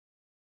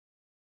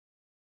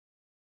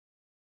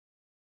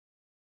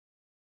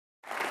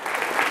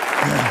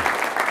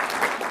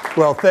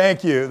Well,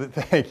 thank you,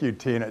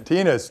 Tina.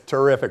 Tina's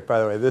terrific,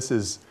 by the way.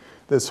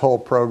 This whole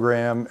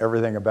program,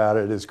 everything about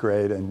it is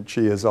great, and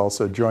she has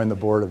also joined the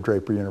board of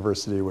Draper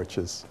University, which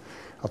is,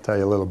 I'll tell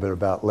you a little bit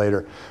about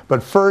later.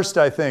 But first,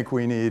 I think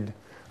we need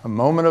a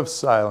moment of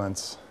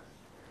silence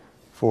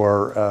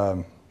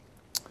for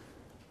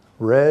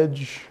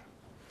Reg,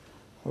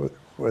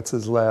 what's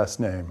his last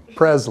name?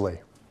 Presley.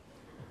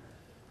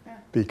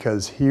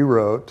 Because he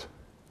wrote,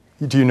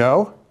 do you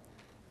know?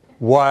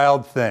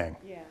 Wild Thing.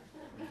 Yeah.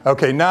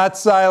 Okay, not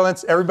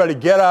silence. Everybody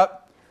get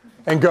up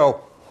and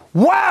go,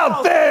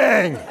 Wild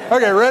Thing!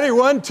 Okay, ready?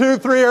 1, 2,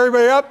 3,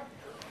 everybody up.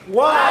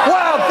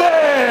 Wild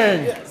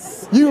Thing!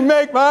 Yes. You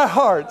make my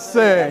heart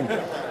sing.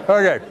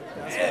 Okay.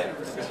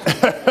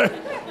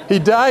 He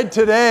died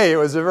today. It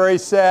was a very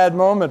sad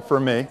moment for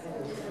me.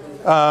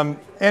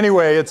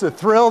 Anyway, it's a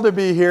thrill to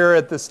be here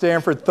at the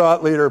Stanford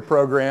Thought Leader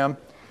Program.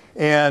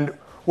 And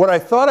what I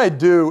thought I'd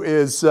do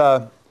is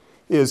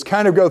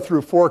kind of go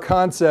through 4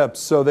 concepts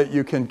so that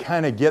you can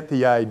kind of get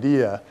the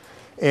idea.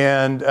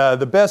 And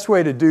the best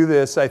way to do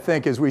this, I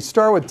think, is we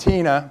start with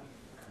Tina.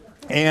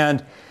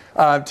 And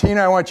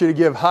Tina, I want you to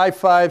give high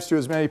fives to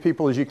as many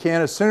people as you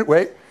can. As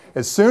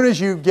soon as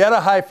you get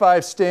a high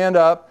five, stand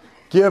up,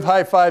 give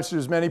high fives to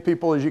as many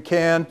people as you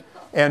can,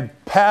 and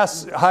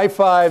pass high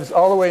fives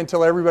all the way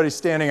until everybody's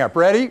standing up.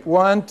 Ready?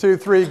 1, 2,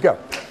 3, go.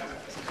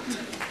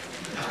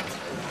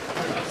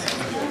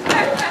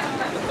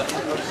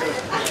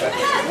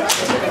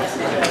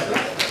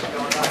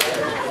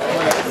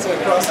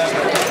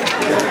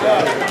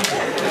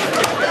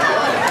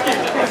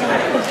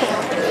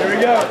 Here we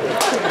go.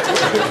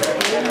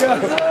 Here we go.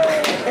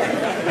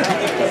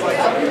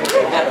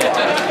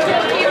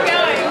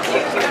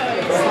 Keep going.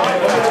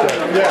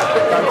 Yeah.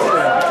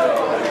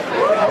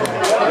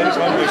 I just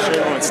want to make sure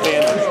everyone's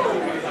standing.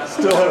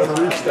 Still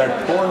haven't reached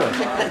that corner.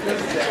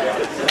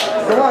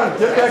 Come on,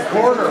 get that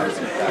corner.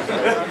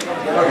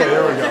 Okay,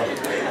 there we go.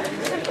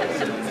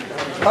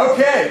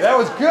 Okay, that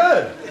was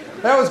good.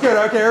 That was good.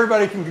 Okay,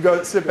 everybody can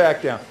go sit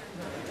back down.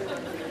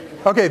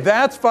 Okay,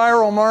 that's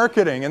viral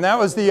marketing, and that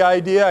was the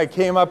idea I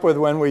came up with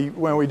when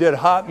we did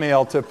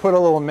Hotmail, to put a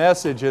little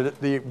message at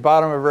the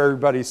bottom of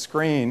everybody's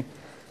screen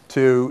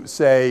to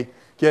say,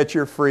 get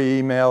your free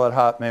email at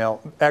Hotmail.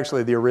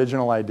 Actually, the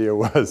original idea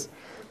was,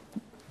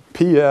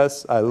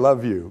 P.S. I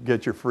love you,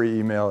 get your free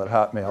email at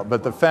Hotmail.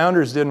 But the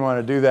founders didn't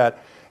want to do that,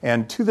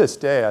 and to this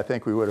day, I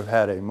think we would have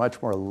had a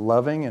much more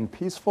loving and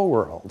peaceful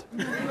world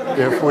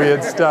if we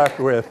had stuck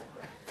with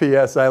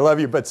P.S. I love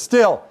you. But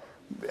still,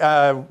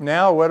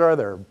 now what are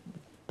there?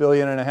 1.5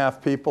 billion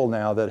people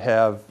now that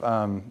have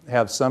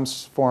some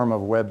form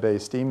of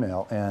web-based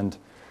email, and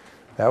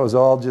that was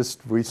all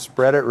just, we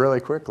spread it really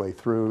quickly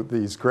through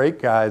these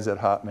great guys at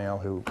Hotmail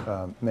who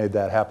made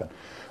that happen.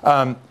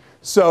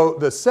 So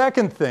the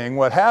second thing,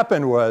 what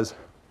happened was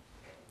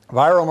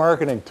viral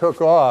marketing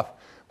took off,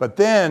 but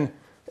then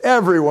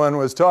everyone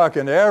was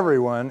talking to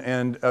everyone,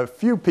 and a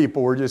few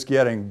people were just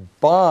getting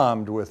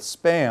bombed with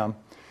spam.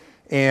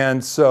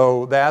 And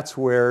so that's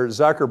where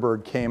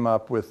Zuckerberg came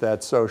up with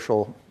that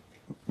social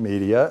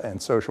media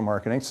and social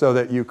marketing, so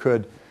that you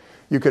could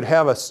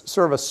have a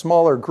sort of a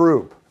smaller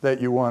group that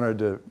you wanted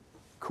to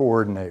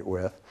coordinate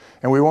with.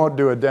 And we won't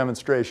do a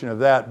demonstration of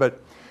that,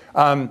 but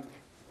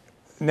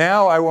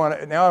now I want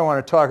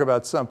to talk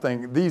about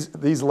something.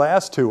 These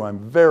last two I'm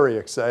very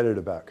excited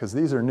about, because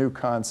these are new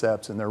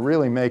concepts and they're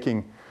really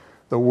making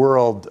the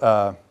world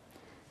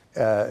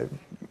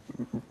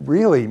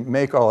really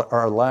make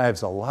our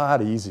lives a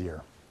lot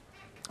easier.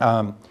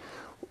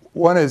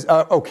 One is,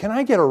 oh, can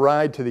I get a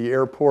ride to the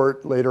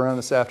airport later on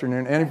this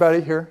afternoon? Anybody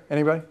here?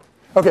 Anybody?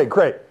 Okay,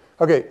 great.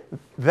 Okay,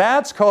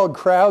 that's called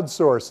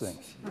crowdsourcing.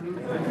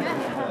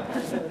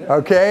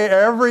 Okay,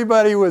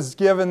 everybody was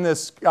given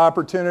this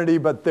opportunity,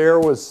 but there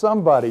was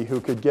somebody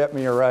who could get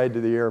me a ride to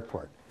the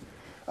airport.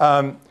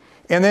 And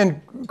then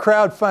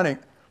crowdfunding.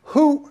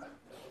 Who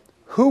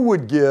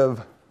would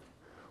give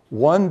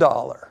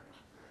 $1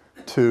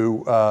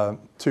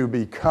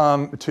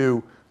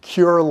 to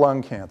cure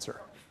lung cancer?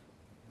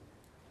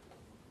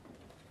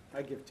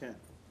 I give 10.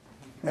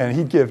 And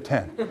he'd give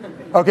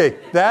 10. Okay,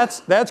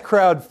 that's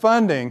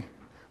crowdfunding,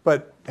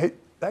 but hey,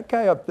 that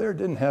guy up there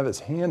didn't have his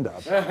hand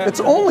up. It's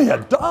only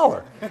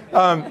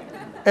 $1.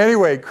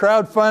 Anyway,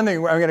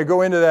 crowdfunding, I'm going to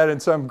go into that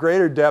in some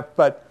greater depth,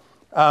 but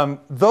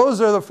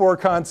those are the 4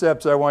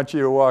 concepts I want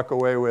you to walk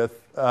away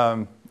with,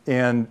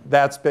 and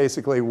that's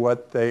basically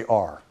what they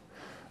are.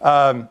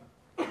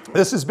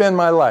 This has been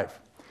my life.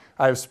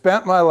 I've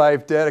spent my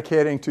life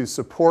dedicating to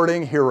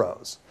supporting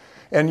heroes.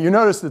 And you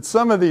notice that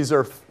some of these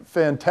are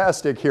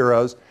fantastic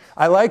heroes.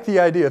 I like the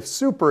idea of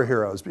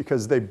superheroes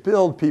because they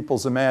build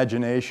people's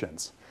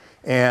imaginations.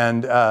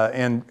 And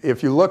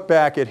if you look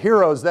back at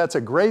heroes, that's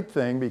a great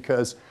thing,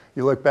 because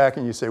you look back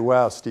and you say,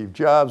 wow, Steve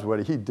Jobs,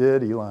 what he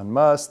did, Elon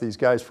Musk, these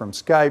guys from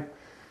Skype,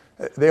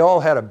 they all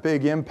had a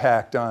big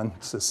impact on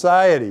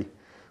society.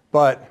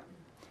 But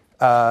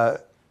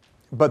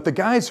the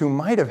guys who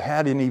might have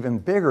had an even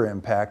bigger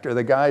impact are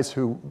the guys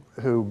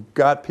who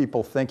got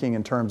people thinking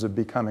in terms of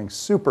becoming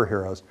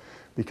superheroes.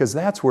 because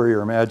that's where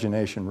your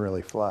imagination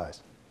really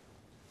flies.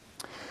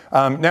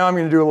 Now I'm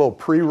going to do a little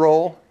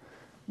pre-roll.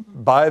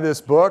 Buy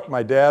this book.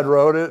 My dad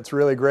wrote it. It's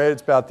really great.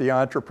 It's about the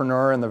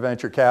entrepreneur and the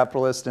venture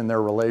capitalist and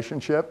their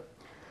relationship.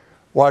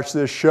 Watch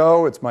this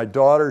show. It's my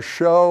daughter's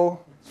show.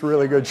 It's a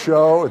really good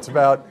show. It's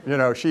about,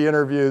 she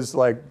interviews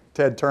like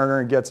Ted Turner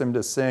and gets him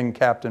to sing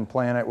Captain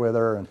Planet with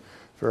her. And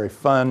it's a very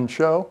fun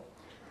show.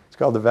 It's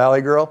called The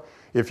Valley Girl.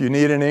 If you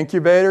need an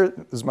incubator,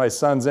 this is my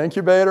son's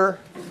incubator.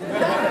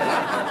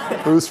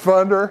 Who's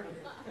funder?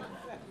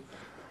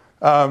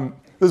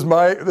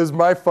 This is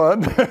my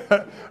fund.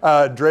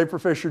 Draper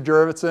Fisher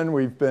Jurvetson.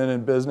 We've been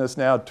in business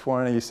now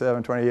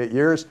 27, 28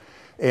 years.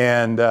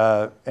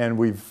 And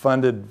we've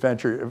funded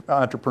venture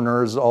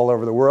entrepreneurs all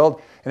over the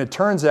world. And it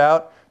turns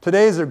out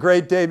today is a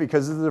great day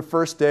because this is the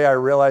first day I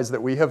realized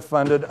that we have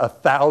funded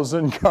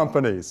 1,000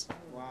 companies.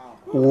 Wow.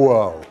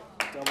 Whoa.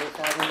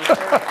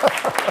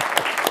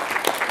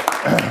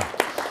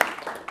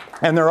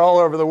 And they're all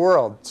over the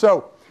world.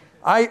 So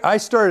I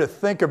started to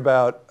think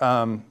about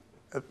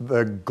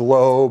the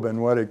globe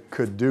and what it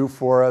could do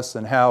for us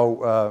and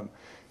how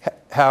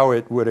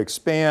it would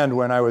expand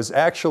when I was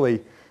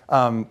actually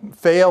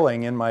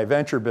failing in my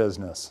venture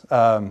business.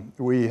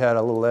 We had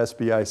a little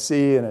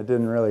SBIC and it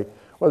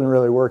wasn't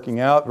really working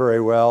out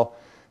very well.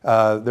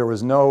 There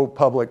was no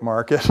public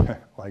market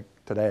like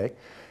today,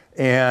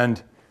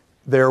 and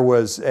there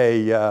was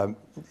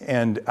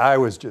and I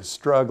was just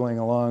struggling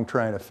along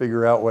trying to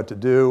figure out what to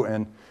do.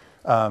 And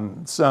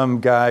some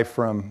guy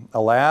from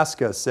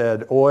Alaska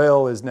said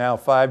oil is now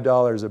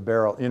 $5 a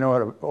barrel. You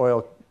know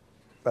what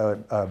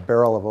a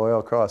barrel of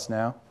oil costs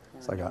now?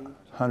 It's like $100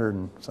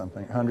 or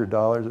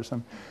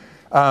something.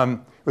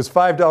 It was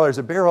 $5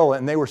 a barrel,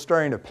 and they were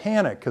starting to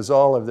panic because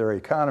all of their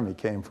economy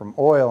came from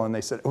oil. And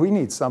they said, we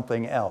need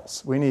something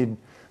else. We need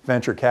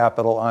venture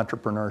capital,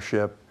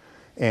 entrepreneurship.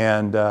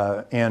 And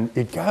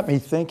it got me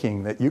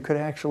thinking that you could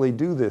actually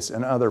do this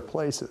in other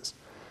places.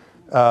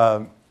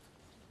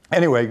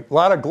 Anyway, a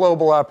lot of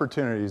global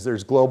opportunities.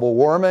 There's global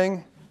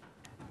warming,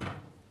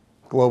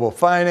 global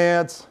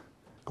finance,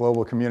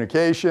 global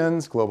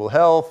communications, global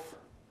health.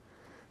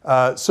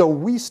 So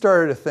we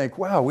started to think,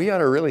 wow, we ought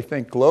to really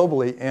think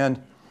globally.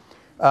 And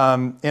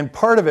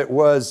part of it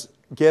was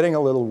getting a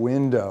little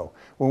window.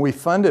 When we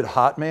funded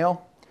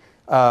Hotmail,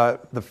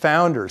 the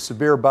founder,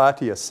 Subir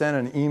Bhatia, sent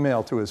an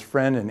email to his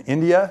friend in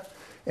India.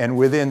 And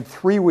within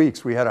 3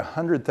 weeks, we had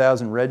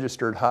 100,000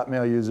 registered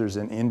Hotmail users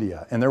in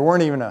India. And there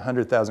weren't even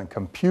 100,000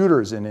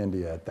 computers in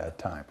India at that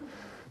time.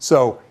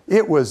 So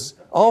it was,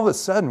 all of a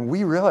sudden,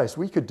 we realized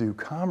we could do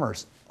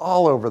commerce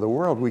all over the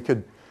world. We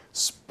could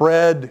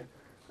spread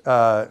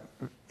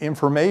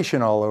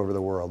information all over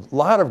the world. A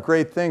lot of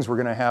great things were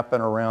going to happen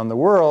around the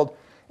world.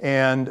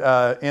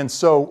 And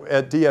so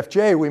at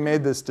DFJ, we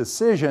made this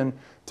decision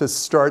to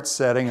start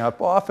setting up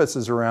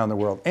offices around the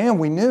world. And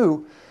we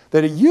knew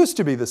that it used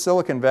to be the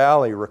Silicon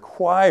Valley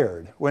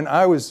required, when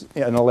I was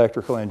an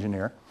electrical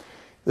engineer,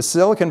 the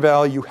Silicon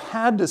Valley, you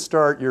had to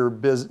start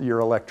your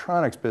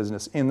electronics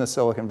business in the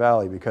Silicon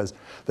Valley because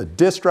the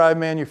disk drive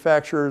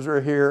manufacturers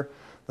were here,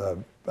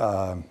 the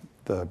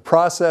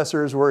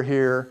processors were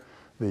here,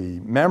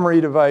 the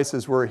memory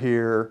devices were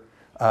here,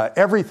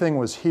 everything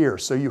was here.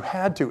 So you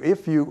had to,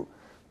 if you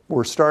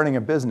were starting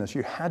a business,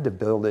 you had to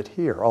build it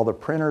here. All the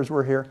printers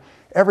were here,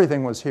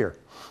 everything was here.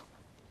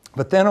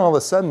 But then all of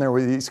a sudden there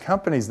were these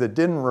companies that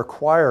didn't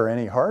require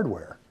any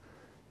hardware.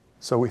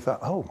 So we thought,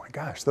 oh my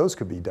gosh, those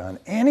could be done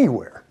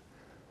anywhere.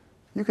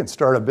 You can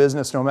start a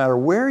business no matter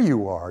where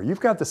you are. You've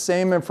got the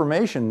same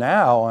information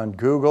now on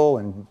Google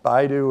and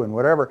Baidu and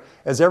whatever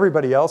as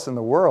everybody else in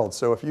the world.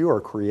 So if you are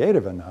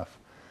creative enough,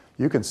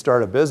 you can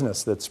start a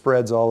business that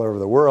spreads all over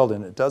the world,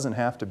 and it doesn't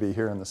have to be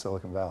here in the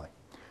Silicon Valley.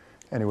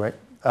 Anyway,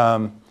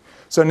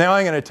 so now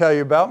I'm going to tell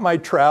you about my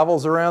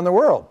travels around the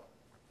world.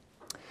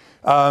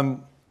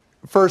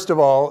 First of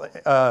all,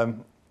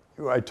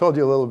 I told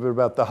you a little bit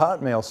about the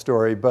Hotmail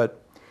story,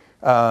 but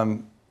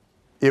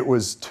it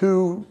was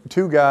two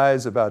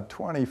guys about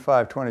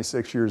 25,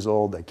 26 years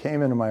old. They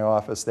came into my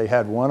office. They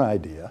had one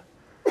idea.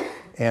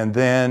 And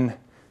then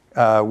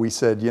we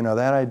said,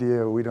 that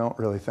idea, we don't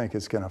really think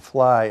it's going to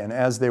fly. And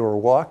as they were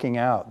walking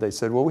out, they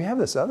said, well, we have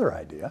this other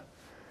idea.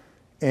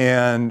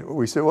 And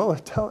we said, well,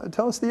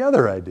 tell us the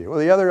other idea. Well,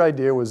 the other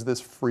idea was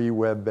this free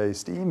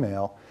web-based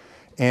email.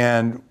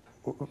 And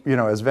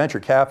as venture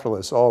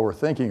capitalists, all we're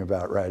thinking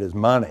about, right, is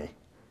money.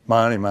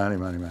 Money,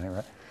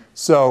 right?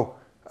 So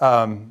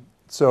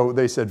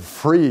they said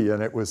free,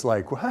 and it was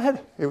like,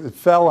 what? It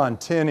fell on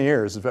 10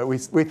 ears. But we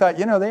thought,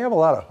 they have a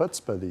lot of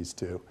chutzpah, these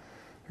two.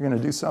 They're going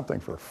to do something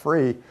for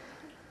free.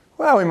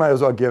 Well, we might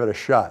as well give it a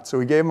shot. So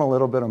we gave them a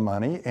little bit of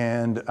money,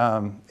 and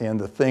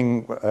the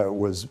thing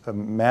was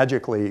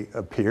magically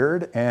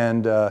appeared.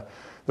 And the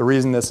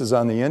reason this is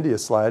on the India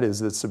slide is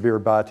that Subir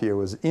Bhatia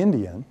was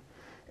Indian.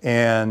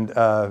 And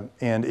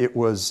it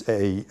was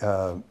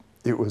after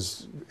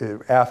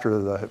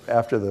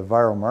the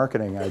viral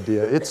marketing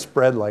idea, it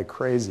spread like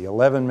crazy.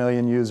 11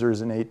 million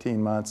users in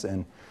 18 months,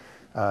 and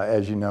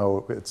as you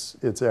know,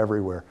 it's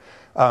everywhere.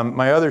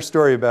 My other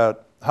story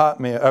about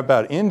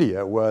about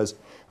India was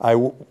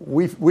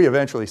we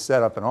eventually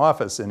set up an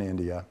office in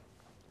India,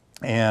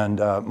 and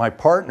my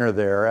partner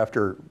there,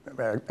 after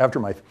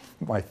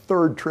my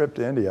third trip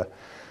to India,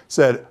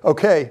 said,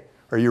 "Okay,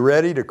 are you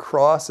ready to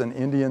cross an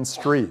Indian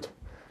street?"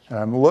 And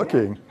I'm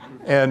looking,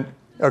 and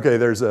okay,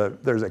 there's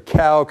a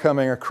cow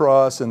coming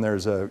across, and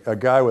there's a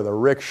guy with a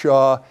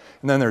rickshaw,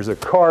 and then there's a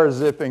car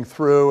zipping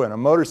through, and a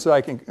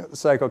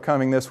motorcycle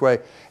coming this way,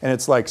 and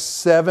it's like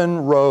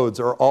 7 roads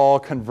are all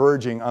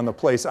converging on the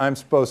place I'm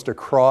supposed to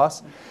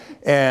cross,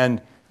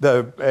 and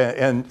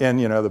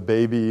the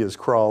baby is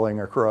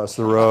crawling across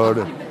the road,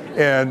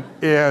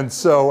 and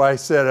so I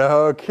said,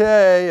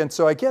 okay, and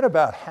so I get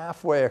about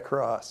halfway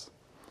across,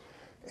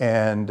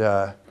 and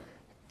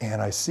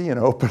I see an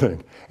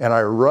opening, and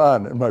I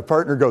run, and my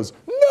partner goes,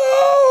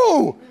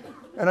 "No!"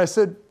 And I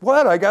said,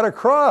 "What? I got to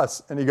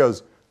cross." And he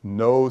goes,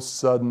 "No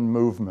sudden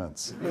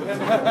movements."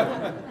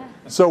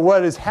 So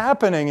what is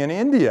happening in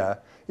India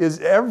is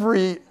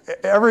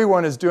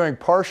everyone is doing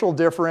partial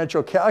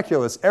differential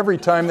calculus every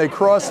time they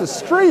cross the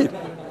street.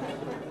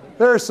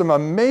 There are some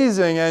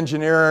amazing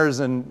engineers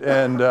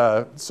and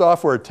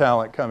software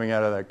talent coming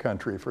out of that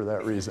country for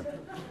that reason.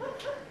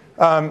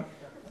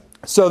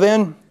 So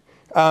then,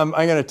 I'm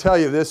going to tell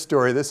you this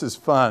story. This is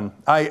fun.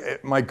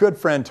 My good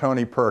friend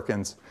Tony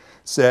Perkins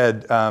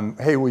said,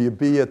 "Hey, will you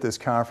be at this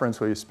conference?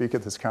 Will you speak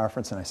at this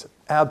conference?" And I said,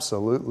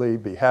 "Absolutely,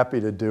 be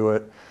happy to do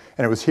it."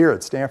 And it was here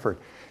at Stanford.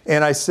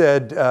 And I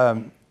said,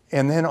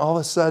 and then all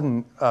of a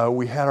sudden,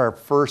 we had our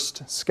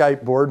first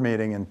Skype board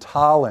meeting in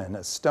Tallinn,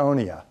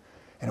 Estonia.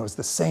 And it was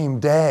the same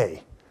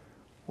day.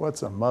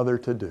 What's a mother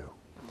to do?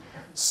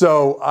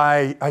 So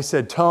I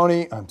said,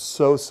 "Tony, I'm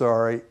so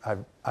sorry.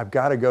 I've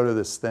got to go to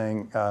this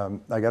thing.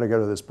 I got to go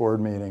to this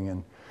board meeting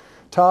in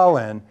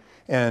Tallinn."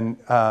 And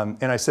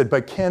I said,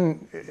 "But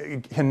can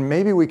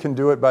maybe we can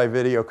do it by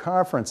video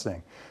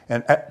conferencing?"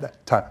 And at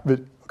that time,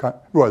 it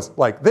was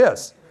like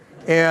this.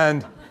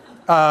 And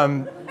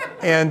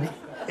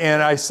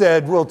I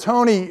said, "Well,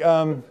 Tony,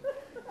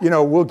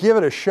 we'll give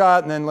it a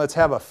shot, and then let's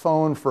have a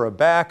phone for a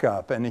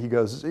backup." And he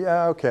goes,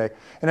 "Yeah, okay."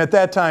 And at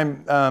that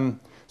time,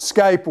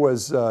 Skype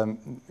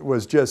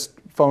was just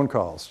phone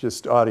calls,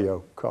 just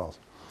audio calls.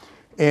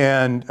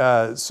 And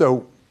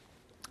so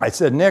I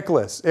said,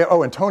 "Nicholas,"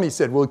 and Tony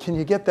said, "Well, can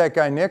you get that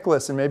guy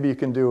Nicholas, and maybe you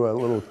can do a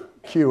little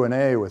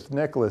Q&A with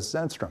Nicholas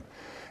Zenstrom?"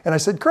 And I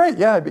said, "Great,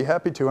 yeah, I'd be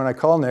happy to." And I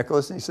called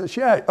Nicholas, and he says,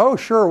 "Yeah, oh,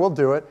 sure, we'll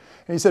do it."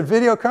 And he said,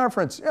 "Video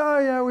conference?" "Oh,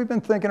 yeah, we've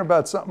been thinking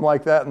about something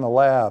like that in the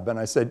lab." And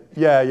I said,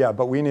 yeah,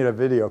 but we need a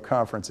video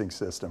conferencing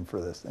system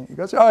for this thing." He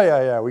goes, "Oh,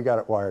 yeah, we got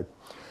it wired."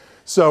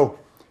 So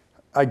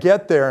I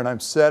get there, and I'm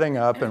setting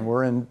up, and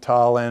we're in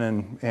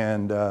Tallinn,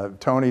 and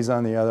Tony's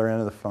on the other end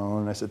of the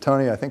phone. And I said,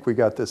 "Tony, I think we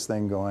got this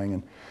thing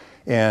going."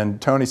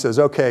 And Tony says,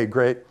 "Okay,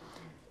 great."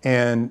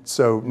 And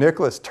so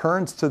Nicholas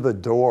turns to the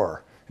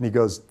door, and he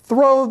goes,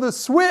 "Throw the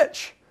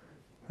switch."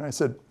 And I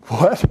said,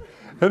 "What?"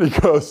 And he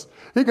goes,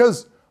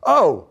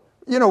 "Oh,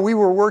 we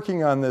were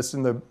working on this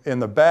in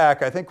the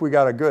back. I think we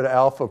got a good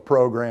alpha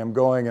program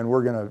going, and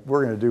we're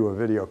gonna do a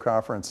video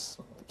conference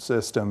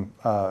system.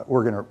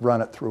 We're gonna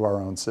run it through our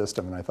own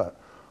system." And I thought,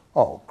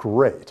 "Oh,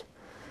 great."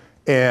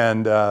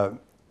 And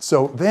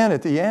so then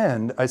at the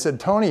end, I said,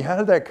 "Tony, how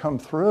did that come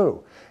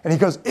through?" And he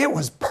goes, "It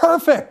was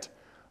perfect.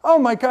 Oh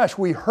my gosh,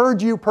 we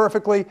heard you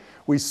perfectly.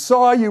 We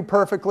saw you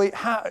perfectly.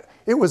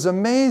 It was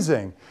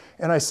amazing."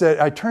 And I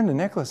turned to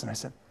Nicholas and I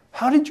said,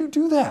 "How did you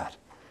do that?"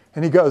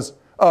 And he goes,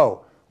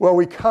 "Oh, well,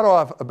 we cut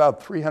off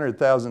about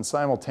 300,000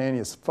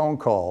 simultaneous phone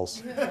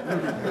calls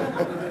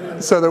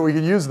so that we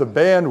could use the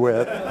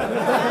bandwidth."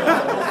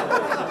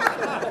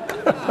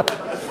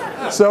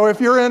 So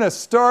if you're in a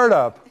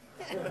startup,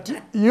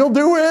 you'll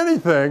do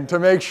anything to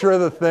make sure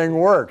the thing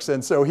works.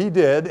 And so he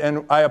did,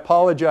 and I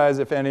apologize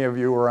if any of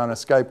you were on a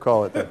Skype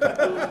call at that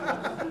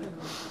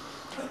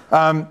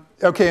time.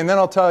 Okay, and then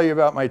I'll tell you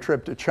about my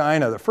trip to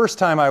China. The first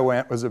time I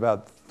went was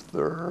about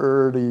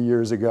 30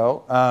 years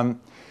ago.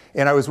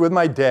 And I was with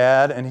my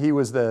dad, and he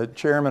was the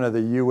chairman of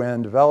the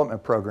UN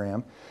Development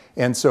Program.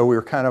 And so we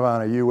were kind of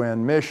on a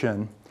UN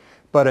mission.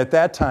 But at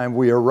that time,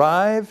 we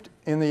arrived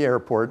in the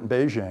airport in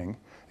Beijing,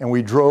 and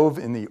we drove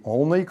in the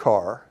only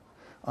car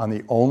on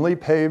the only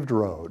paved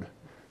road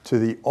to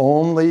the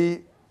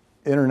only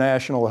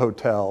international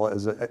hotel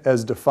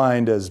as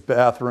defined as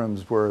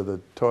bathrooms were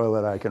the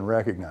toilet I can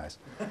recognize.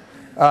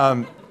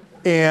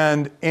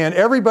 And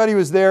everybody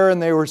was there,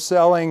 and they were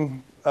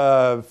selling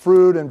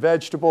fruit and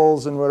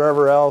vegetables and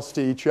whatever else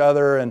to each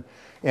other, and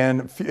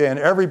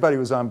everybody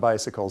was on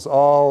bicycles.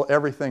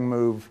 Everything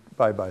moved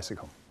by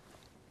bicycle.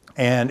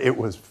 And it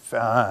was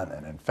fun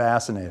and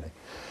fascinating.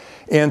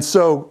 And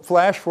so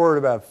flash forward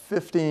about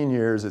 15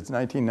 years, it's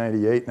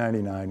 1998,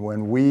 99,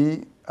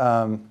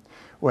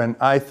 when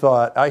I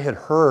thought I had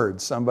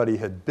heard somebody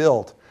had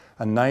built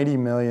a $90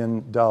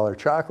 million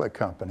chocolate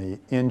company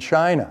in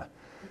China.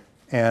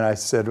 And I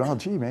said, well,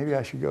 gee, maybe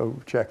I should go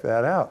check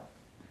that out.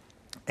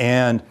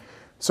 And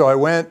so I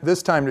went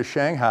this time to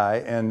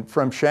Shanghai, and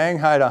from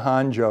Shanghai to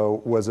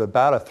Hangzhou was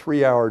about a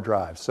 3-hour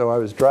drive. So I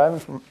was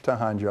driving to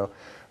Hangzhou.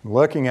 I'm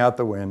looking out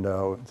the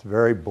window. It's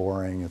very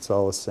boring. It's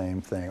all the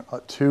same thing.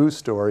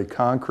 2-story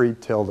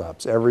concrete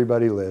tilt-ups.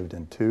 Everybody lived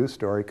in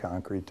 2-story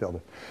concrete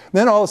tilt-ups.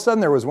 Then all of a sudden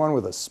there was one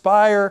with a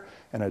spire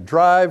and a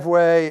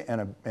driveway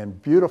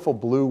and beautiful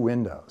blue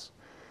windows.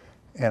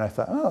 And I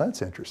thought, oh,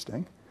 that's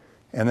interesting.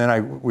 And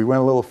then we went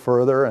a little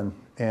further,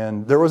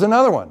 and there was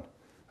another one.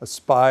 A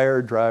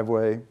spire,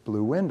 driveway,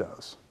 blue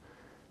windows.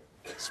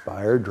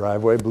 Spire,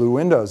 driveway, blue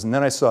windows. And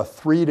then I saw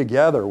 3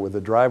 together with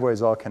the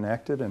driveways all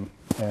connected and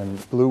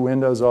blue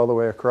windows all the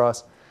way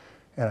across.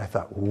 And I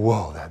thought,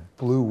 whoa, that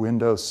blue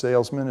windows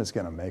salesman is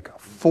going to make a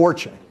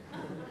fortune.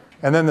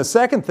 And then the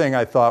second thing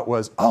I thought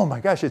was, oh my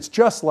gosh, it's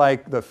just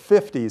like the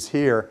 50s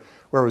here,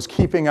 where it was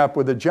keeping up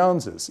with the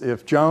Joneses.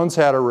 If Jones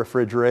had a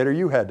refrigerator,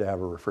 you had to have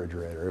a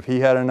refrigerator. If he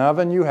had an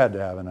oven, you had to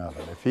have an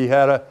oven. If he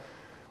had a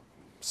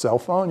cell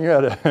phone, you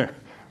had a,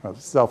 well,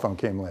 the cell phone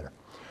came later.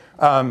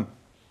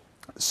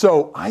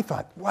 So I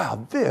thought,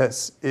 wow,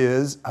 this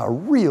is a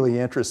really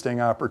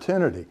interesting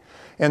opportunity.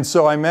 And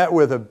so I met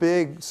with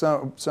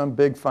some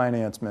big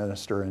finance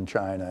minister in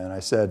China, and I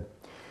said,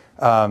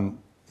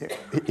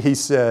 he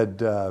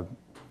said,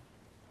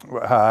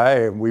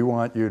 hi, we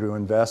want you to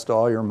invest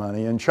all your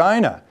money in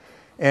China.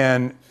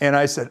 And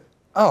I said,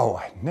 oh,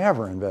 I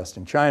never invest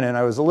in China. And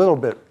I was a little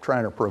bit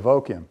trying to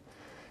provoke him.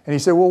 And he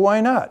said, well,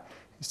 why not?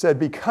 He said,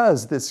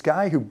 because this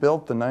guy who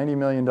built the $90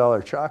 million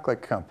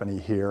chocolate company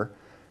here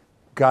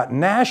got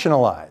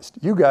nationalized.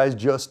 You guys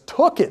just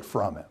took it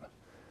from him.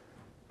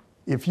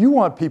 If you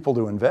want people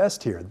to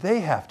invest here, they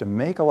have to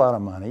make a lot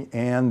of money,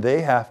 and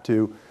they have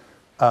to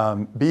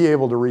be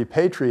able to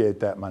repatriate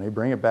that money,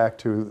 bring it back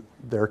to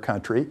their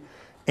country.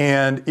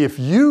 And if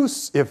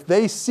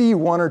they see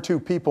 1 or 2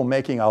 people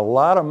making a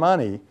lot of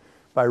money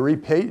by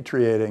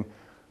repatriating,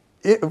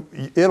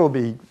 it'll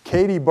be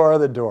Katie bar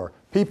the door.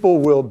 People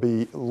will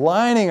be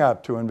lining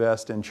up to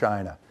invest in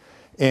China.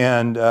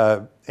 And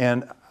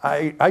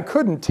I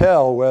couldn't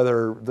tell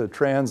whether the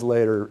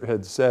translator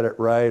had said it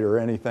right or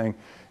anything,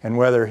 and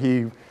whether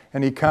he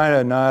kind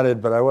of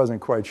nodded, but I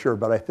wasn't quite sure.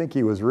 But I think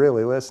he was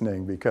really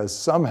listening, because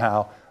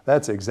somehow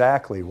that's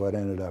exactly what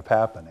ended up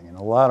happening. And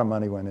a lot of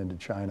money went into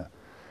China.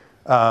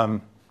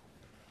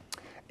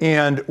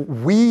 And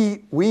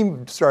we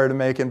started to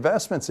make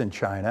investments in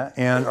China.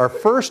 And our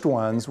first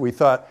ones, we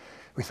thought,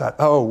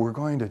 oh, we're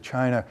going to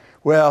China.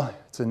 Well,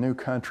 it's a new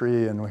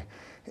country,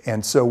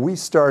 and so we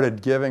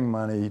started giving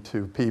money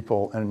to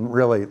people, and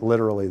really,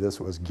 literally, this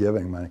was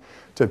giving money,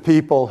 to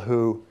people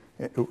who,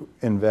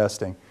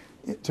 investing,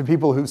 to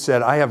people who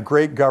said, I have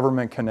great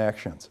government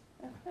connections.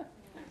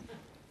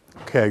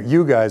 Okay,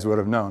 you guys would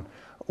have known.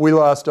 We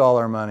lost all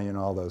our money in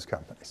all those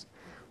companies.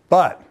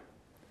 But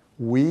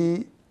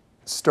we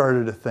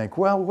started to think,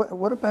 well,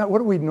 what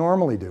do we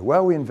normally do?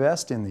 Well, we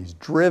invest in these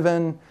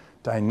driven,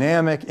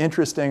 dynamic,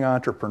 interesting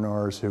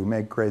entrepreneurs who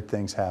make great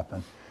things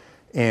happen.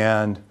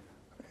 And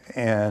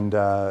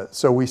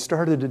so we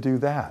started to do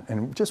that,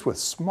 and just with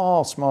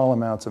small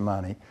amounts of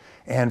money.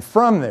 And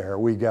from there,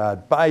 we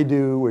got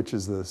Baidu, which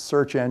is the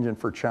search engine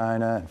for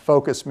China, and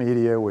Focus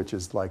Media, which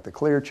is like the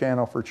Clear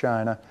Channel for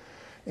China,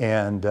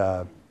 and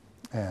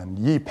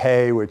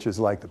YiPay, which is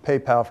like the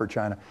PayPal for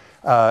China.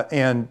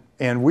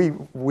 And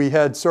we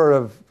had sort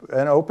of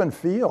an open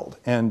field,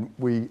 and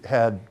we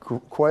had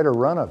quite a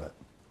run of it.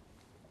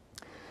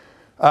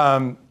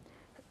 The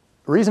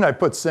reason I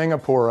put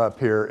Singapore up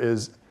here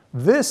is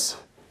this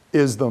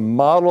is the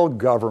model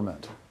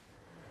government.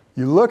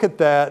 You look at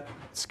that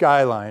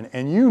skyline,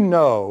 and you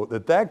know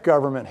that that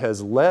government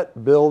has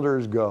let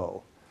builders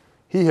go.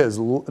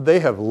 They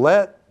have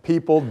let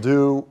people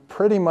do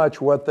pretty much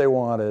what they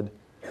wanted,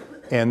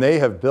 and they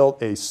have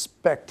built a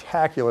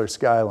spectacular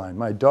skyline.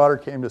 My daughter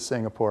came to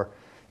Singapore,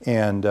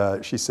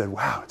 and she said,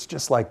 wow, it's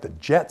just like the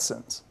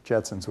Jetsons.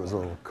 Jetsons was a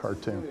little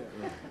cartoon.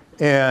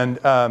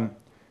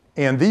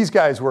 And these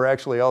guys were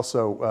actually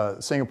also,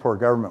 Singapore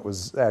government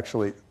was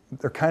actually,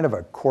 they're kind of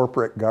a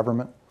corporate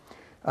government.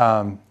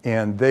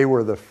 And they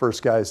were the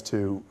first guys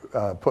to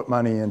put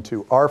money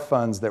into our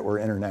funds that were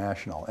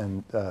international.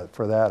 And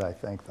for that, I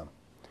thank them.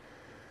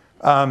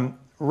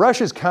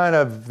 Russia's kind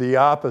of the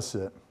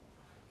opposite.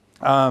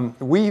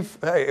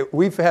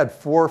 We've had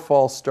 4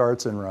 false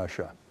starts in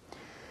Russia,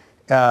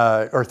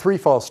 or 3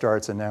 false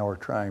starts, and now we're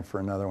trying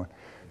for another one.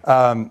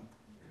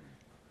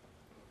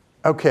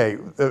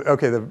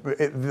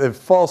 The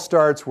false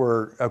starts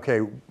were,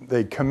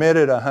 they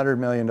committed $100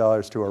 million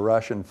to a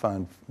Russian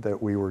fund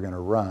that we were going to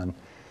run,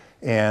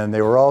 and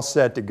they were all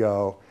set to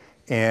go.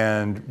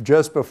 And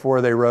just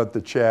before they wrote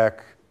the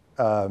check,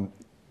 and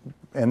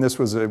this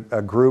was a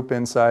group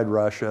inside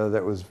Russia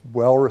that was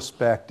well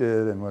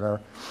respected and whatever.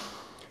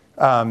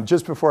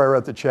 Just before I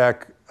wrote the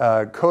check,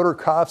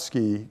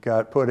 Khodorkovsky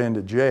got put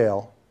into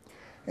jail,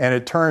 and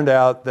it turned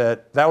out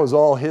that was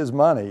all his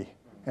money,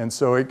 and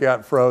so it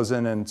got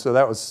frozen, and so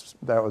that was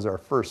our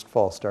first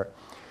false start.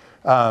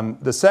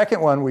 The second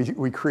one,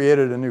 we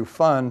created a new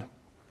fund,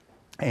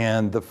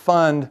 and the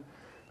fund,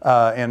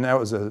 and that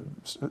was a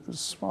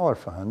smaller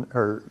fund,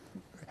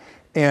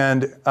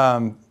 and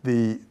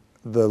the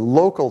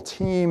local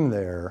team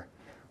there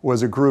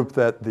was a group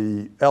that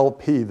the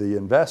LP, the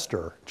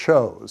investor,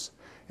 chose.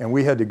 And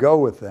we had to go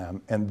with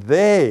them. And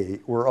they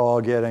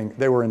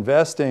were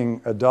investing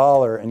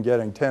 $1 and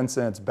getting 10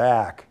 cents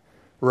back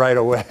right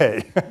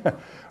away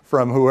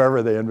from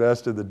whoever they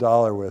invested the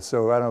 $1 with.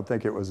 So I don't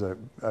think it was a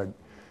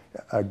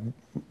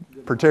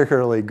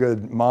particularly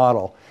good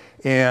model.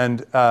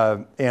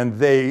 But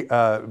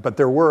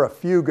there were a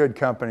few good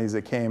companies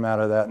that came out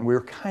of that, and we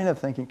were kind of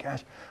thinking,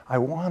 gosh, I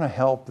want to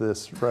help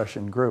this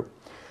Russian group.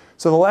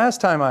 So the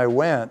last time I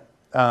went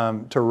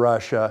to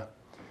Russia,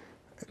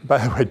 by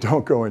the way,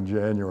 don't go in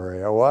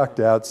January. I walked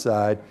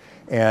outside,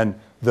 and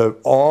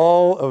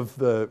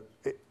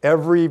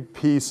every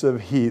piece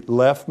of heat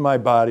left my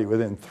body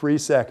within 3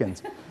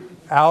 seconds,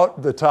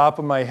 out the top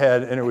of my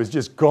head, and it was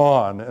just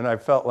gone. And I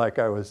felt like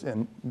I was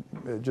in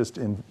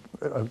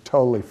a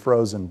totally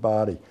frozen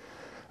body.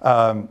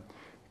 So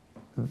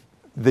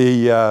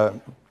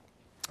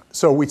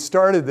we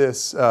started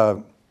this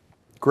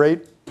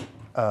great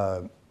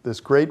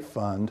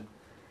fund,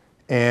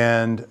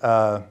 and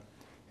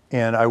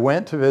I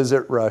went to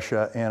visit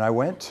Russia, and I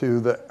went to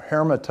the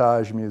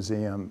Hermitage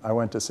Museum. I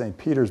went to St.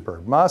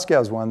 Petersburg.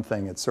 Moscow's one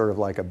thing. It's sort of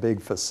like a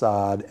big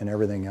facade, and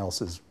everything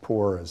else is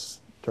poor as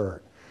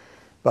dirt.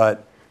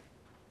 But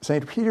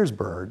St.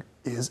 Petersburg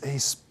is a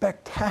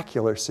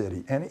spectacular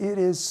city, and it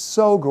is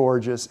so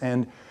gorgeous.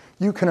 And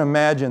you can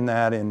imagine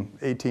that in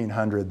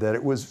 1800, that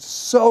it was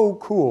so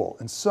cool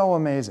and so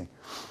amazing.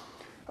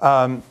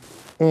 And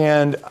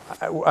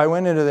I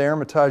went into the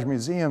Hermitage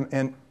Museum,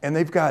 and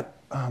they've got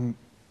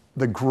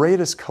the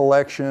greatest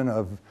collection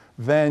of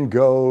Van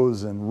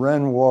Goghs and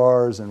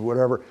Renoirs and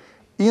whatever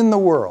in the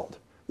world.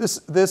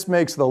 This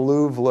makes the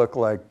Louvre look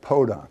like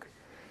podunk.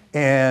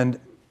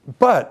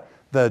 But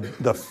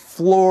the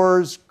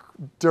floors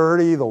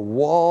dirty, the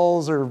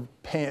walls are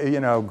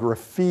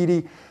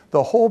graffiti.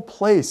 The whole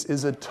place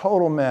is a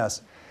total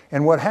mess.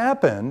 And what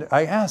happened,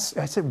 I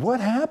said, what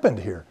happened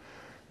here?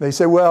 They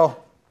said,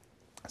 well,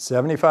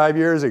 75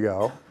 years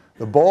ago,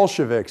 the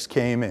Bolsheviks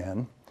came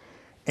in,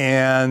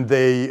 and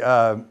they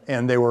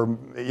were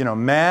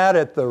mad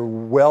at the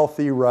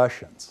wealthy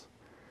Russians.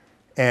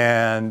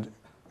 And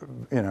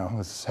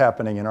this is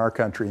happening in our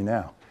country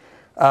now.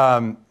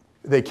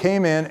 They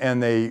came in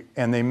and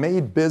they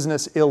made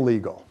business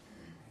illegal.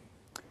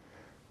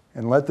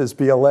 And let this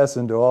be a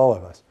lesson to all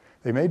of us.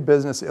 They made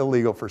business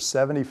illegal for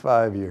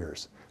 75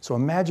 years. So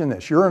imagine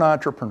this. You're an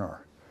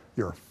entrepreneur.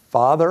 Your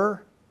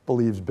father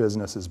believes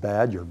business is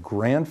bad. Your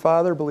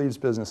grandfather believes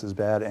business is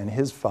bad. And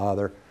his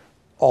father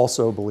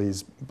also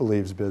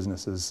believes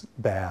business is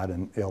bad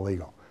and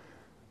illegal.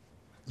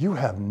 You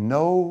have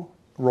no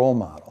role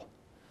model.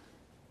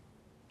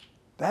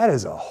 That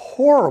is a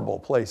horrible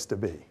place to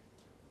be.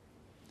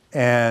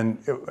 And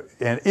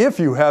if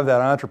you have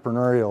that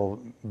entrepreneurial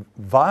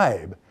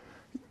vibe,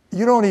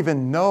 you don't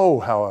even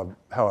know how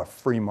a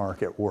free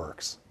market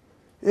works.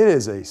 It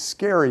is a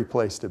scary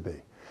place to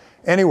be.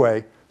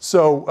 Anyway,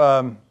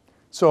 so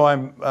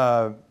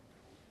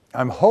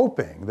I'm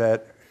hoping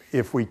that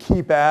if we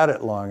keep at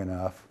it long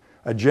enough,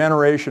 a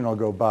generation will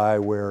go by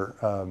where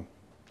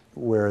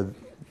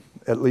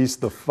at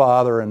least the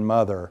father and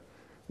mother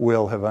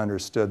will have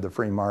understood the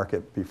free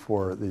market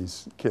before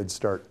these kids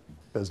start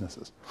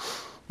businesses.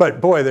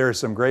 But boy, there is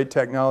some great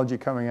technology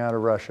coming out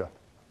of Russia.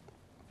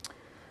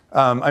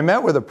 I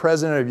met with the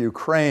president of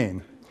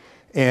Ukraine,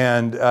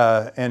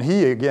 and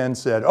he again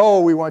said,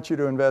 oh, we want you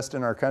to invest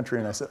in our country.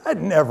 And I said,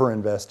 I'd never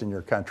invest in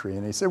your country.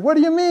 And he said, what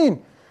do you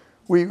mean?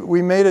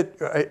 We made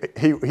it,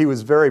 he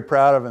was very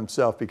proud of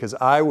himself because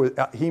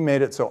he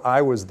made it so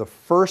I was the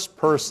first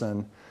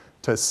person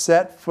to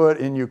set foot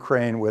in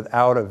Ukraine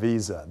without a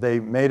visa. They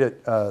made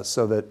it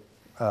so that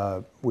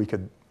we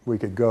could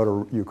go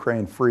to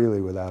Ukraine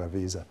freely without a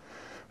visa,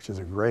 which is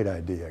a great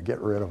idea.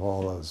 Get rid of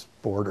all those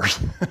borders.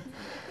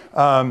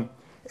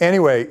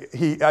 Anyway,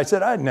 I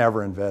said, I'd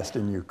never invest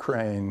in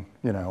Ukraine,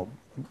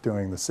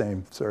 doing the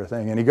same sort of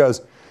thing. And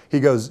he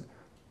goes,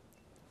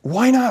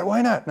 why not,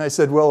 why not? And I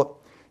said, well,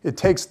 it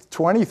takes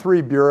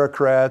 23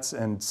 bureaucrats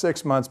and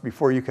 6 months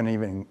before you can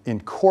even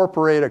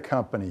incorporate a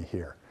company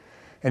here.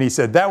 And he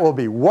said, that will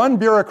be 1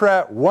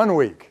 bureaucrat, 1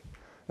 week.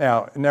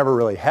 Now, it never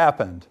really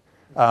happened.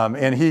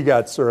 And he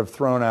got sort of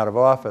thrown out of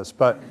office.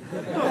 But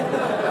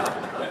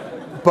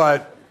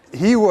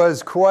he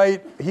was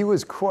quite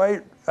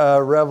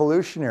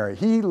revolutionary.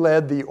 He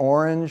led the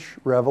Orange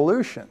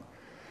Revolution.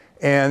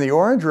 And the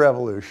Orange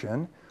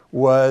Revolution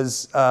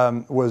was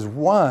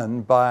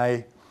won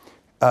by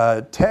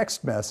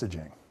text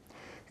messaging.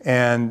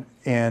 And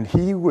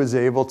he was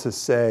able to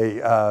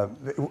say,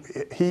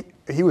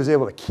 he was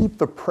able to keep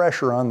the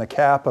pressure on the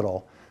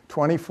Capitol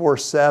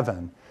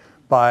 24/7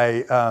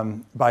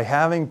 by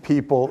having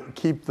people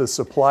keep the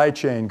supply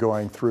chain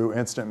going through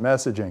instant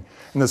messaging.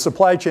 And the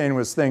supply chain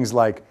was things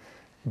like,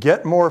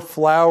 get more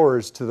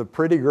flowers to the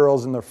pretty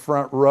girls in the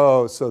front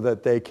row so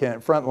that they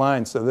can, front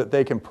line, so that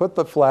they can put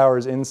the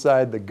flowers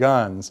inside the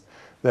guns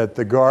that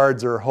the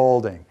guards are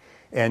holding.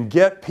 And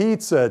get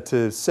pizza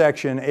to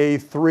section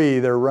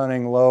A3, they're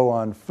running low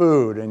on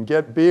food. And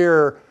get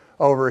beer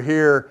over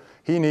here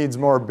he needs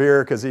more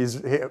beer because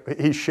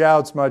he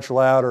shouts much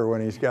louder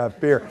when he's got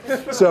beer.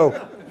 So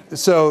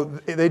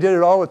they did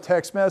it all with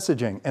text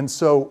messaging. And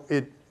so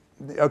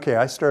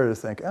I started to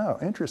think, oh,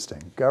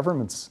 interesting.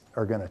 Governments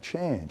are going to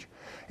change.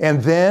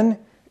 And then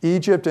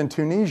Egypt and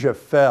Tunisia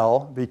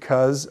fell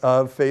because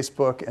of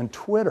Facebook and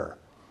Twitter.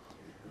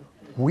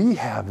 We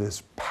have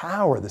this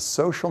power, this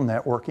social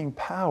networking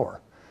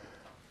power.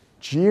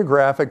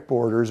 Geographic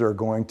borders are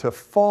going to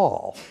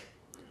fall.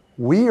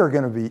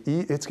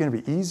 It's going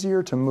to be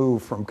easier to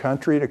move from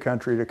country to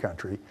country to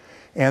country.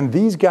 And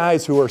these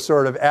guys who are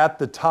sort of at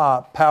the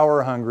top,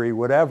 power hungry,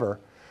 whatever,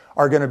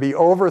 are going to be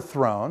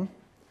overthrown.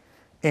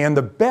 And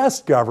the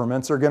best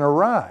governments are going to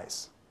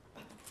rise.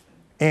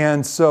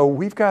 And so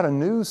we've got a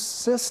new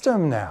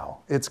system now.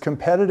 It's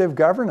competitive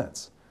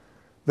governance.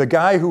 The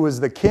guy who was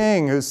the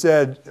king who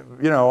said,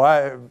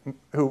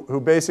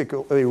 who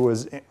basically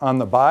was on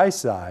the buy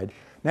side,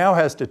 now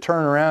has to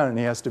turn around and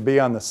he has to be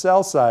on the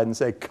sell side and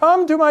say,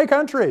 come to my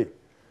country.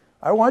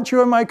 I want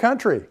you in my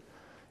country.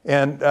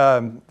 And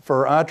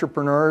for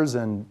entrepreneurs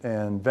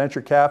and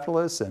venture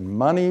capitalists and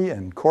money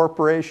and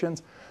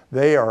corporations,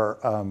 they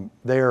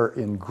are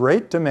in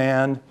great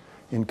demand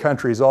in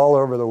countries all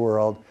over the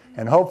world.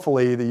 And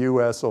hopefully the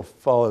U.S. will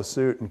follow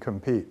suit and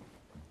compete.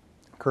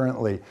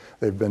 Currently,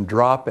 they've been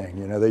dropping.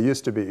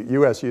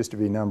 U.S. used to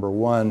be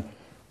 #1,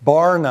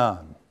 bar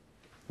none,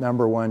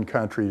 #1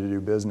 country to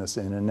do business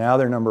in. And now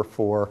they're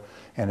 #4,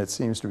 and it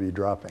seems to be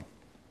dropping.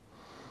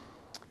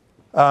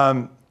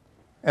 And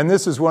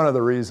this is one of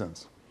the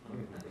reasons.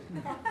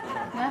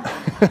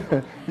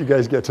 You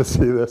guys get to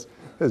see this.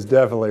 It's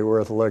definitely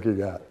worth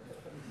looking at.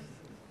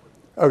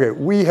 Okay,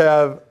 we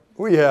have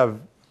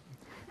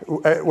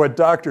what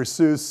Dr.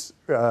 Seuss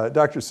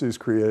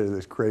created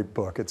this great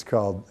book. It's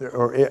called,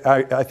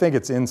 I think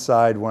it's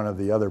inside one of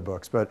the other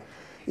books, but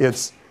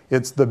it's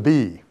The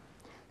Bee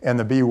and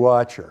the Bee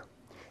Watcher.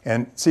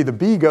 And see, the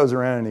bee goes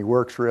around and he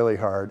works really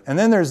hard. And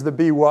then there's the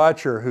bee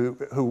watcher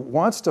who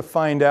wants to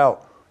find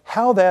out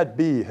how that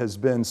bee has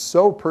been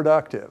so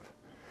productive.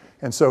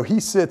 And so he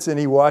sits and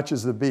he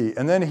watches the bee.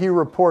 And then he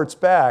reports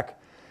back,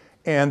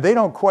 and they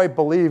don't quite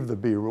believe the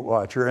bee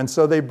watcher. And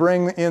so they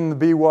bring in the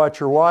bee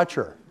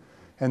watcher.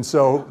 And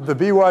so the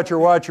bee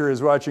watcher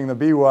is watching the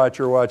bee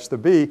watcher watch the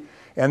bee.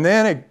 And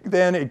then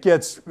it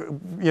gets,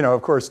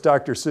 of course,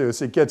 Dr.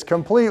 Seuss, it gets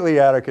completely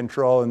out of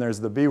control. And there's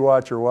the bee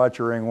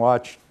watchering,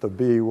 watch the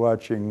bee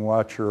watching,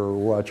 watcher,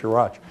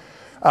 watch.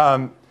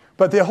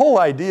 But the whole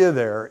idea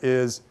there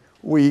is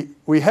we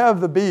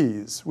have the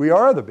bees. We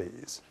are the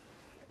bees.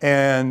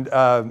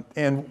 And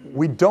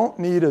we don't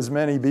need as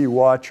many bee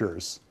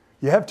watchers.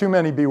 You have too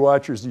many bee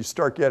watchers, you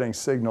start getting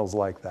signals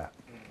like that.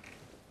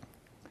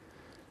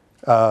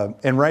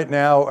 And right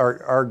now,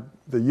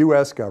 the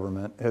U.S.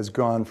 government has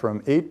gone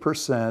from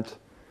 8%,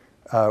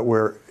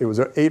 where it was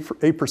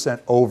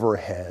 8%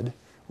 overhead,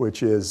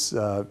 which is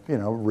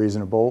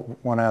reasonable.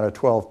 1 out of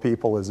 12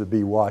 people is a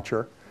bee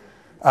watcher,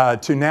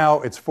 to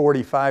now it's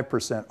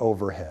 45%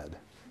 overhead.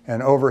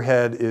 And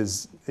overhead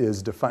is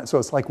defined, so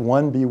it's like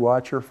 1 bee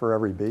watcher for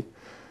every bee,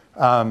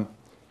 and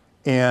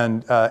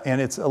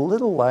it's a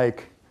little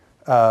like.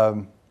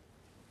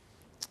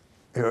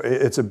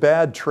 It's a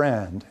bad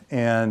trend,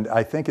 and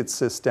I think it's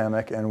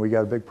systemic, and we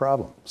got a big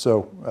problem.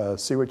 So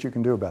see what you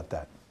can do about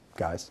that,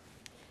 guys.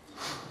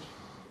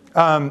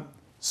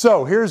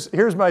 So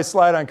here's my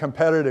slide on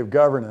competitive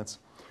governance.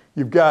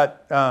 You've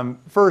got,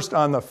 first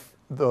on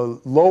the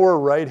lower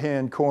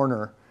right-hand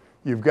corner,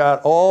 you've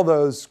got all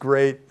those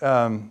great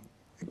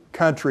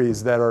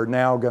countries that are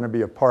now going to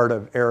be a part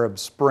of Arab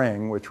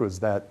Spring, which was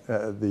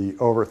the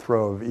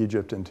overthrow of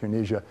Egypt and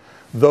Tunisia.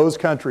 Those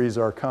countries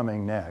are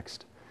coming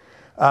next.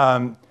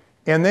 And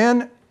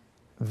then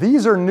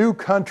these are new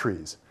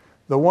countries.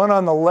 The one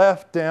on the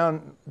left,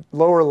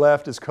 lower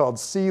left, is called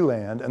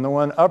Sealand, and the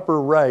one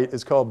upper right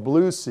is called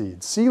Blue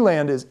Seed.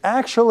 Sealand is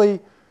actually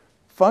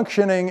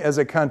functioning as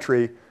a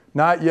country,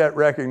 not yet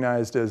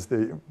recognized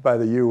by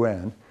the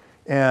UN.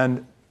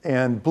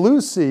 And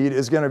Blue Seed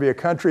is going to be a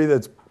country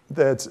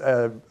that's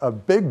a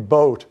big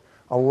boat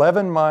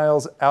 11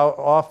 miles out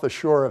off the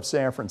shore of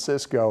San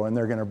Francisco, and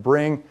they're going to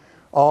bring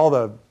all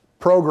the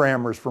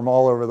programmers from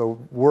all over the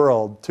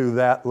world to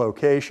that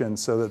location,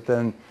 so that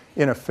then,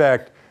 in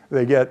effect,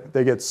 they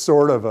get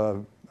sort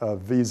of a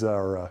visa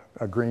or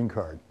a green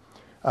card.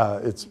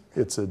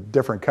 It's a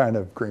different kind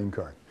of green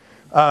card.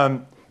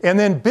 And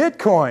then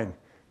Bitcoin.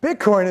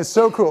 Bitcoin is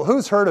so cool.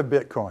 Who's heard of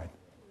Bitcoin?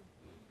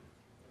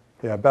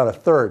 Yeah, about a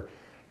third.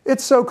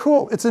 It's so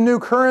cool. It's a new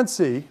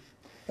currency,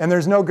 and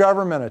there's no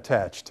government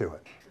attached to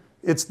it.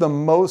 It's the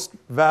most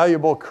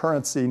valuable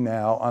currency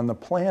now on the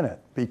planet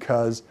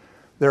because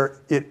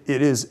it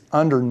is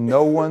under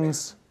no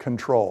one's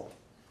control.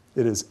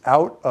 It is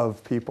out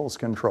of people's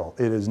control.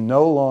 It is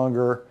no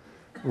longer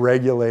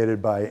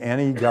regulated by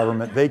any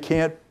government. They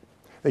can't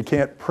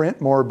print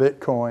more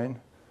Bitcoin.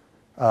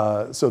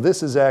 So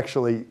this is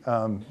actually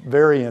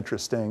very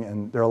interesting,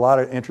 and there are a lot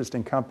of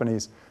interesting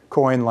companies,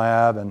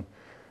 CoinLab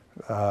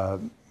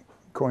and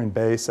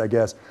Coinbase, I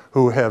guess,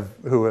 who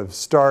have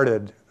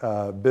started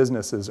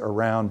businesses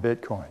around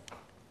Bitcoin.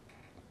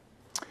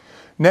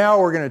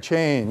 Now we're going to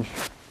change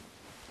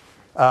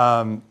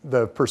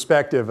the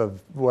perspective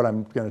of what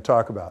I'm going to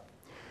talk about.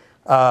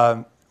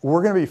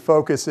 We're going to be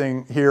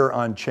focusing here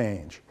on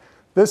change.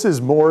 This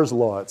is Moore's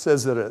law. It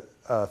says that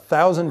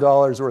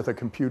 $1,000 worth of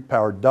compute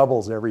power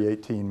doubles every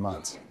 18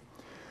 months.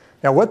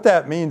 Now what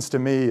that means to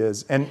me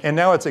is, and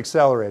now it's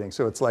accelerating,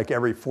 so it's like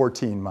every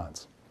 14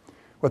 months.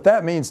 What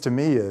that means to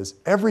me is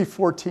every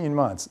 14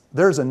 months,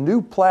 there's a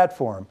new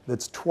platform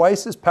that's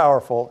twice as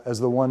powerful as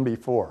the one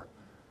before.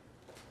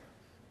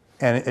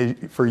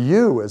 And for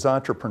you as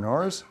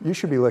entrepreneurs, you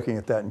should be looking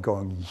at that and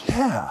going,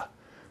 yeah,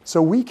 so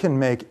we can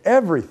make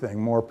everything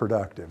more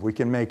productive. We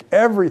can make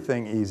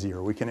everything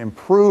easier. We can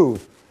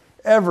improve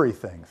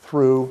everything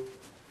through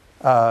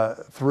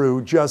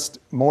just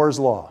Moore's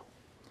law.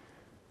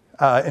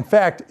 In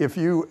fact, if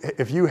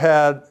you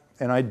had,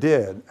 and I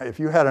did,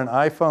 if you had an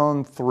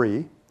iPhone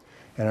 3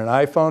 and an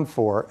iPhone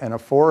 4 and a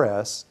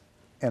 4S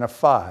and a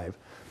 5,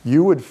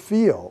 you would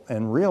feel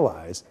and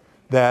realize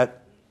that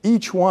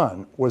each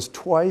one was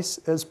twice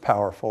as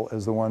powerful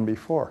as the one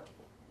before.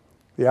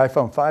 The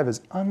iPhone 5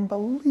 is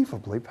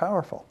unbelievably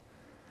powerful.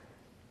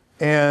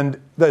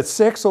 And the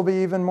 6 will be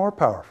even more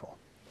powerful.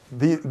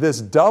 This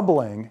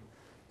doubling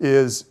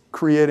is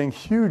creating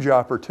huge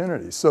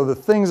opportunities. So the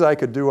things I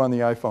could do on the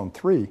iPhone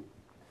 3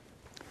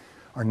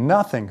 are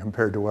nothing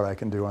compared to what I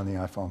can do on the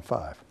iPhone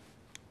 5.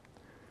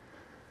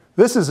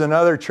 This is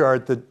another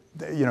chart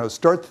that,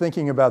 start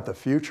thinking about the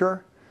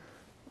future.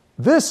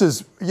 This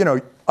is,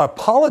 a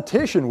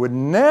politician would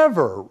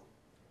never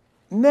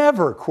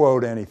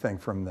quote anything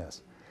from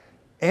this.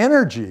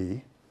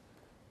 Energy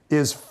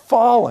is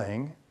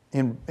falling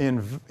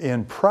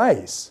in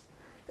price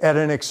at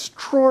an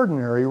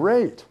extraordinary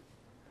rate.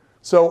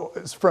 So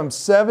from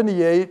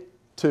 78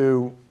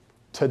 to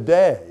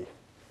today,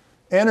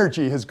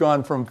 energy has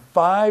gone from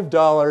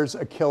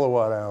 $5 a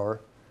kilowatt hour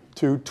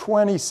to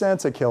 20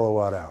 cents a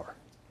kilowatt hour.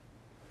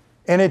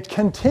 And it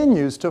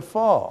continues to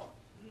fall.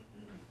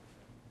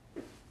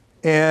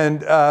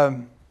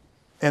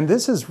 And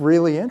this is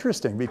really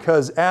interesting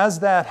because as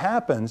that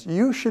happens,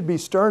 you should be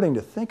starting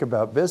to think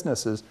about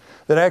businesses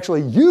that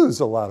actually use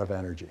a lot of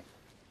energy.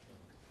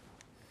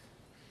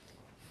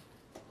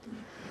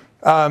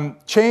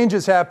 Change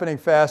is happening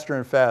faster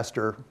and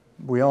faster.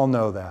 We all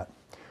know that.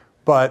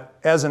 But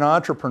as an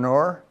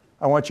entrepreneur,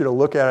 I want you to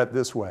look at it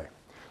this way.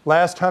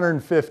 Last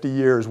 150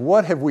 years,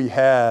 what have we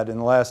had in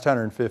the last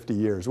 150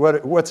 years?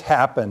 What's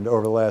happened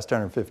over the last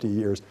 150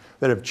 years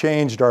that have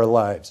changed our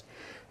lives?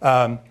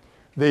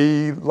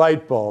 The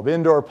light bulb,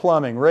 indoor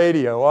plumbing,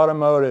 radio,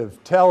 automotive,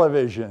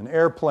 television,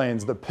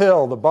 airplanes, the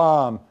pill, the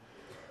bomb,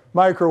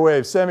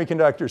 microwaves,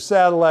 semiconductors,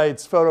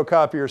 satellites,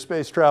 photocopier,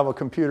 space travel,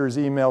 computers,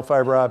 email,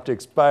 fiber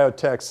optics,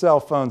 biotech, cell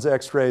phones,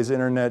 x-rays,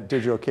 internet,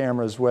 digital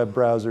cameras, web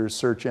browsers,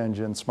 search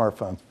engines,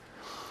 smartphones.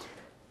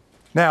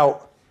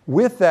 Now,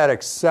 with that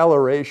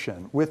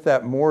acceleration, with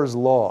that Moore's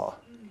law,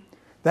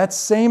 that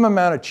same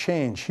amount of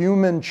change,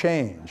 human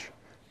change,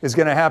 is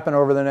going to happen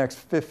over the next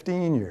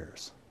 15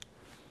 years.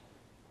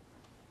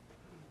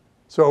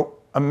 So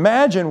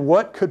imagine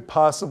what could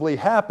possibly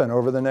happen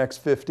over the next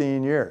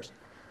 15 years.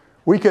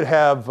 We could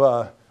have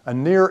a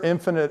near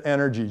infinite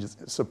energy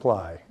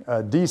supply,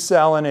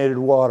 desalinated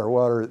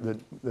water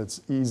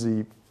that's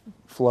easy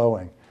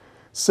flowing,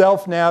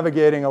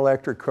 self-navigating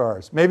electric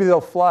cars. Maybe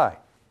they'll fly.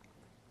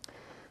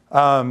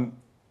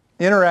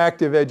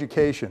 Interactive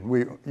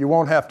education. You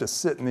won't have to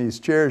sit in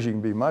these chairs. You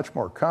can be much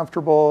more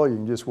comfortable. You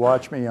can just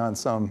watch me on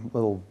some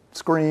little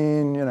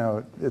screen.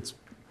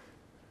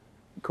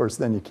 Of course,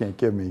 then you can't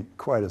give me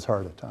quite as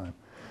hard a time.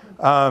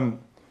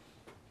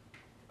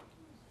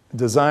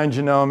 Design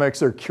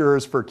genomics or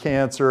cures for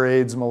cancer,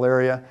 AIDS,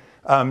 malaria.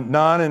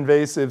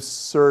 Non-invasive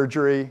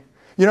surgery.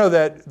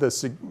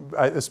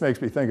 This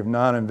makes me think of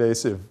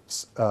non-invasive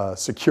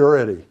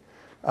security.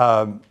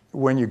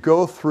 When you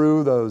go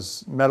through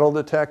those metal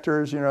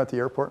detectors, at the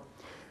airport,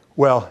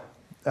 well,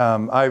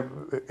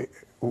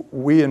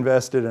 we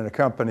invested in a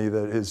company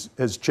that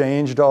has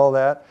changed all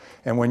that.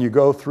 And when you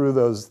go through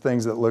those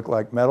things that look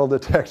like metal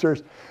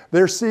detectors,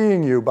 they're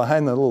seeing you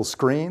behind the little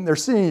screen. They're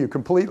seeing you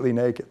completely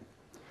naked.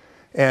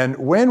 And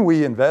when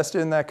we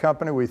invested in that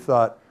company, we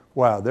thought,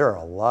 wow, there are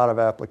a lot of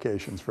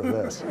applications for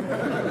this.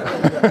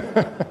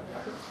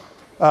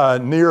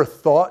 Near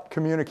thought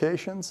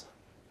communications.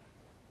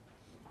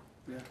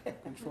 Yeah,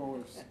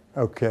 controllers.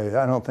 Okay,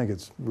 I don't think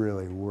it's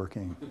really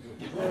working.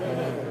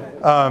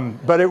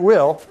 But it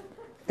will.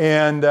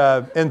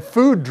 And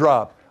food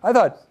drop. I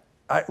thought,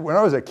 when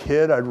I was a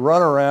kid, I'd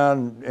run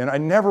around, and I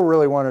never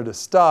really wanted to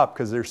stop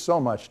because there's so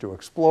much to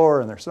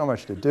explore and there's so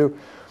much to do.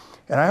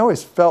 And I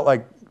always felt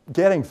like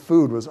getting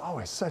food was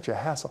always such a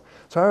hassle.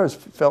 So I always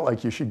felt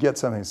like you should get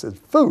something that says,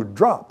 food,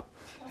 drop.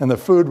 And the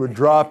food would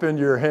drop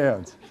into your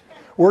hands.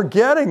 We're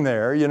getting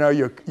there.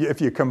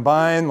 If you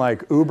combine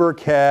like Uber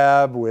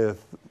cab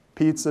with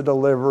pizza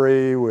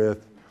delivery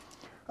with,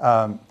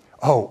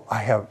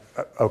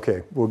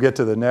 okay, we'll get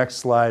to the next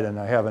slide, and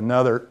I have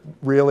another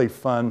really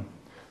fun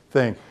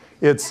thing.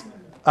 It's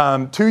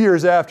 2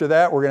 years after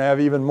that, we're going to have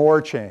even more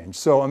change.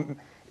 So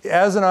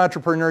as an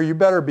entrepreneur, you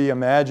better be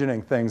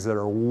imagining things that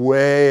are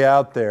way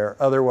out there.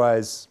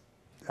 Otherwise,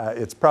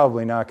 it's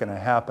probably not going to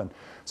happen.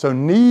 So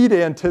need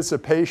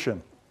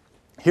anticipation.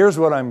 Here's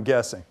what I'm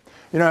guessing.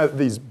 You know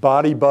these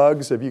body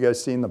bugs? Have you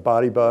guys seen the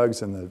body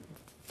bugs and the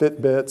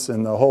Fitbits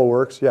and the whole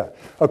works? Yeah.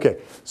 Okay.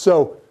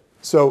 So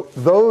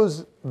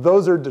those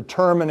are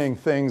determining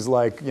things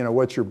like, you know,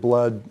 what's your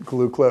blood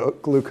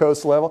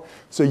glucose level.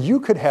 So you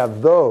could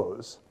have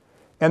those,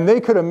 and they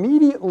could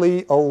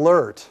immediately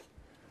alert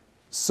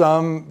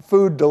some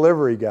food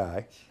delivery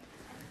guy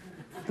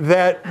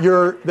that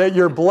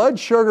your blood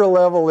sugar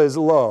level is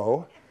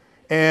low,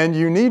 and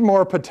you need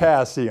more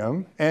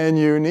potassium, and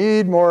you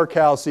need more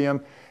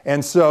calcium,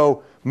 and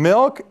so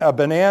milk, a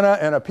banana,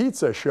 and a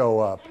pizza show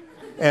up,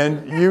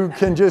 and you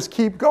can just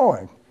keep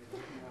going.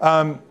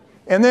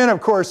 And then, of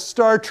course,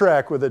 Star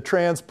Trek with a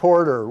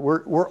transporter.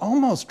 We're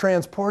almost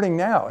transporting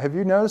now. Have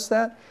you noticed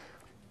that?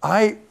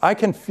 I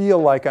can feel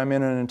like I'm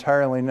in an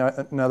entirely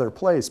another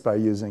place by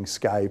using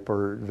Skype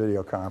or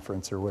video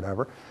conference or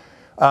whatever.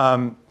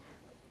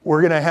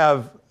 We're going to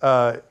have,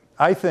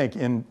 I think,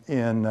 in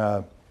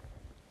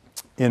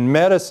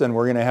medicine,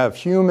 we're going to have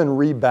human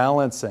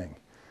rebalancing.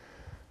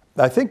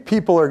 I think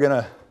people are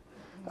going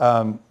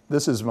to,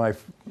 this is my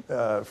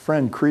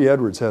friend Cree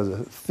Edwards has a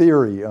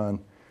theory on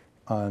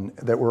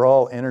that we're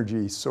all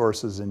energy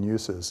sources and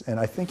uses. And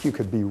I think you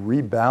could be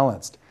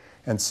rebalanced.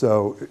 And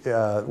so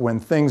when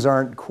things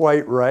aren't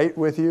quite right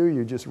with you,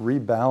 you just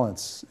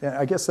rebalance.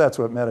 I guess that's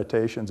what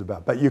meditation's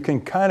about. But you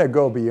can kind of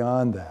go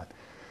beyond that.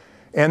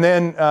 And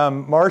then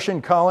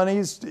Martian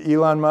colonies,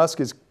 Elon Musk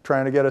is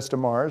trying to get us to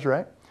Mars,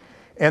 right?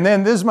 And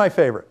then this is my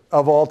favorite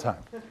of all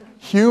time.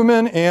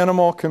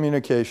 Human-animal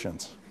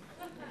communications.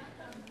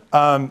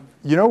 You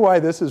know why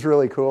this is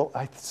really cool?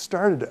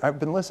 I've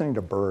been listening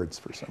to birds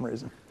for some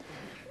reason.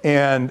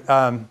 And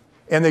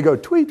they go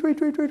tweet, tweet,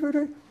 tweet, tweet, tweet,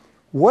 tweet.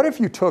 What if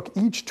you took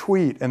each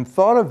tweet and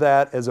thought of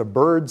that as a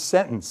bird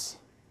sentence?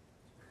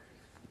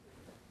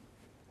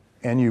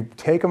 And you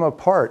take them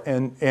apart.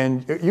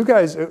 And you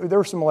guys,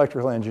 there's some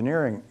electrical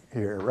engineering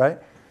here, right?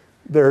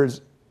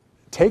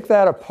 Take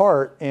that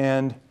apart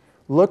and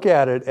look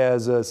at it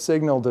as a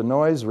signal to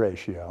noise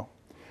ratio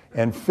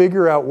and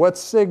figure out what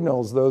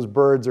signals those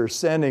birds are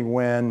sending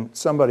when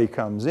somebody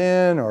comes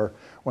in or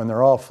when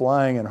they're all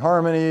flying in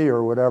harmony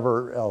or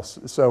whatever else.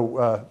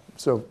 So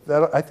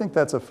I think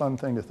that's a fun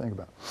thing to think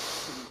about.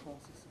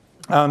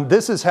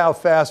 This is how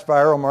fast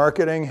viral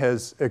marketing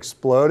has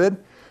exploded.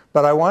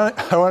 But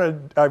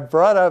I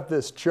brought up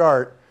this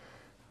chart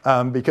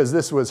because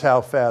this was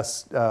how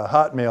fast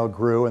Hotmail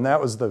grew, and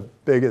that was the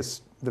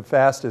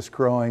fastest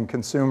growing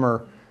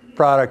consumer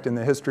product in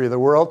the history of the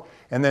world.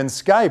 And then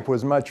Skype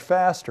was much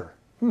faster.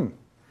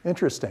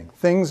 Interesting.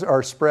 Things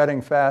are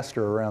spreading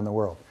faster around the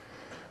world.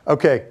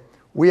 Okay,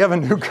 we have a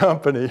new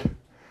company.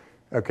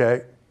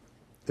 Okay,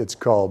 it's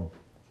called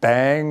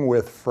Bang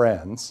with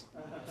Friends.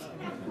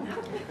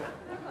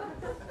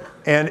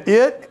 And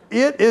it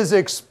is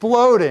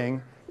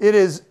exploding. It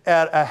is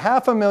at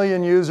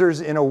 500,000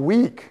 users in a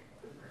week.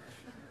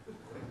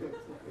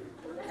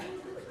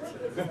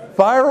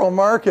 Viral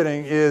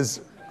marketing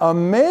is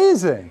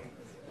amazing.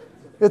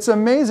 It's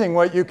amazing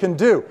what you can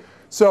do.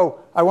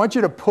 So I want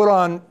you to put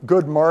on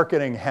good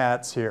marketing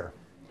hats here.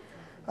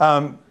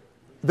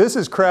 This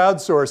is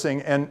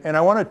crowdsourcing, and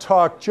I want to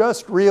talk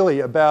just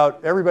really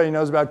about, everybody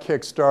knows about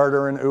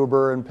Kickstarter and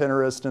Uber and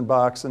Pinterest and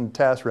Box and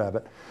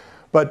TaskRabbit.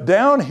 But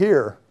down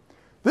here,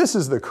 this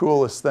is the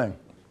coolest thing.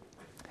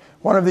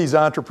 One of these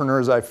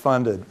entrepreneurs I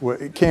funded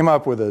came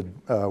up with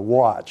a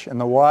watch, and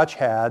the watch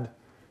had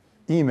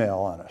email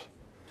on it.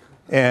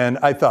 And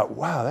I thought,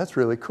 wow, that's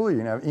really cool. You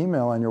can have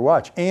email on your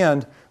watch.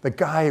 And the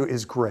guy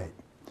is great.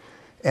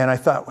 And I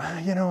thought, well,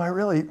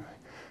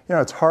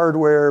 it's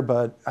hardware,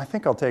 but I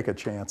think I'll take a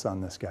chance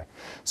on this guy.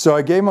 So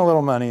I gave him a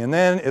little money, and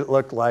then it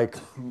looked like,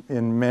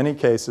 in many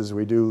cases,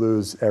 we do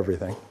lose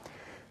everything.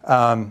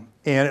 And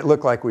it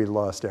looked like we'd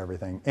lost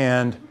everything.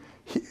 And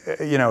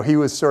he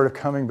was sort of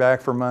coming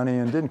back for money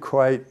and didn't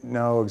quite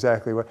know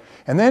exactly what.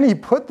 And then he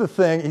put the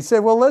thing, he said,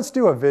 well, let's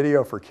do a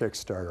video for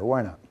Kickstarter.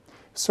 Why not?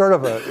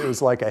 It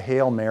was like a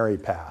Hail Mary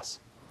pass.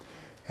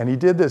 And he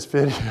did this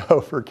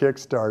video for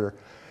Kickstarter,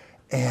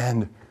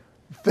 and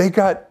they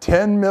got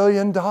 $10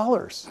 million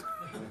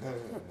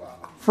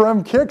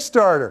from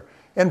Kickstarter.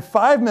 And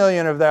 $5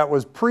 million of that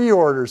was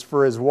pre-orders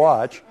for his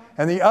watch,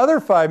 and the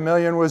other $5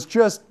 million was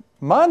just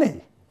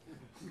money.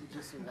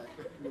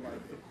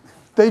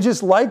 They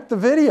just liked the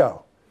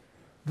video.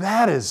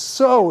 That is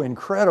so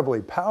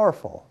incredibly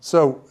powerful.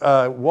 So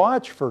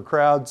watch for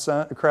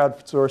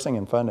crowdsourcing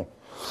and funding.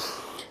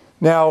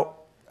 Now,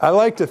 I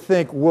like to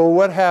think, well,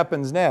 what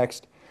happens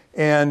next?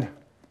 And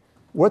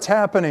what's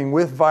happening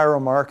with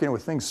viral marketing,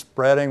 with things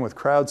spreading, with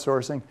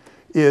crowdsourcing,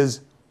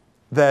 is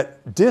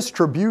that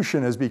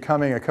distribution is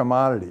becoming a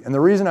commodity. And the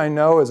reason I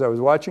know is I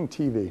was watching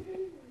TV,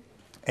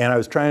 and I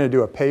was trying to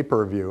do a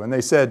pay-per-view, and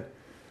they said,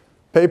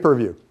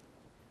 pay-per-view,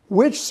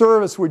 which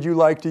service would you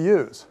like to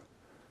use?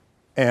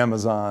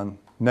 Amazon,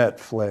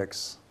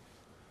 Netflix,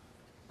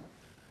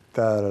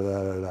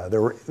 da-da-da-da-da.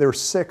 There were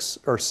 6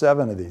 or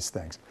 7 of these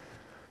things.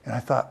 And I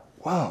thought,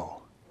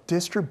 whoa,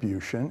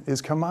 distribution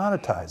is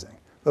commoditizing.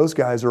 Those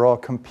guys are all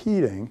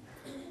competing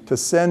to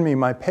send me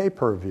my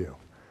pay-per-view.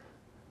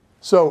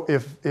 So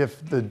if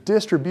the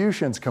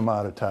distribution's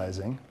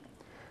commoditizing,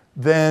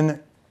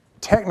 then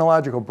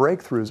technological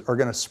breakthroughs are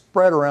going to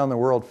spread around the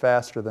world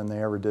faster than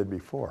they ever did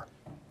before.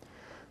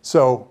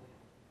 So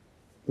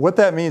what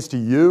that means to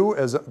you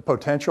as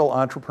potential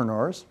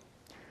entrepreneurs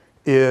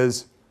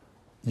is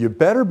you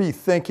better be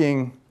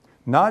thinking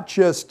not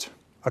just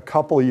a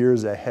couple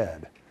years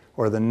ahead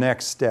or the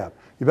next step.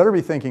 You better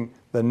be thinking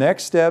the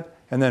next step,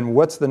 and then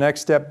what's the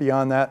next step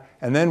beyond that,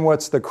 and then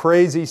what's the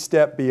crazy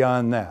step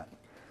beyond that.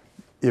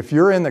 If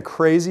you're in the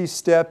crazy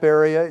step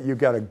area, you've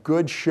got a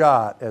good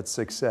shot at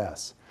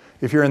success.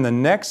 If you're in the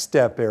next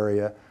step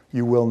area,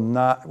 you will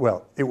not,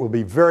 well, it will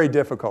be very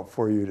difficult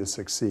for you to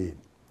succeed.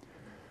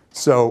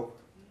 So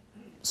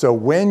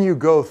when you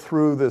go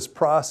through this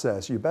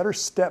process, you better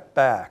step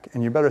back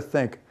and you better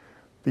think,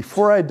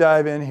 before I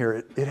dive in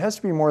here, it has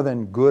to be more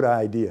than good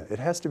idea. It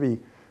has to be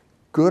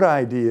good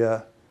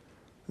idea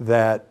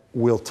that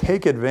will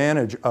take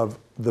advantage of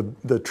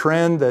the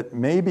trend that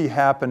may be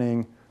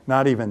happening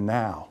not even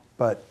now,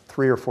 but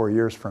 3 or 4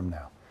 years from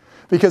now.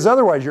 Because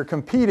otherwise you're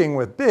competing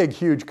with big,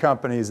 huge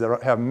companies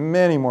that have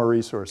many more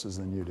resources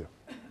than you do.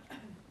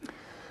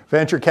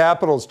 Venture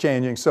capital is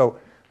changing. So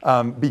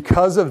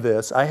because of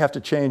this, I have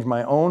to change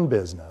my own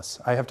business.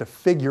 I have to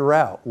figure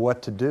out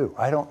what to do.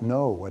 I don't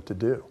know what to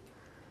do.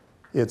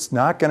 It's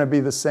not going to be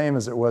the same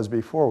as it was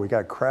before. We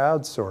got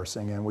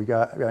crowdsourcing, and we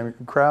got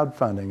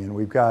crowdfunding, and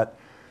we've got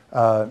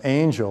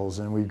angels,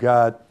 and we've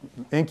got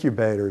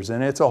incubators,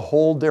 and it's a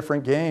whole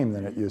different game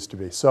than it used to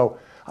be. So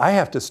I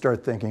have to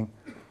start thinking,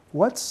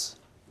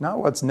 not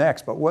what's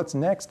next, but what's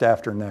next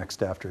after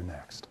next after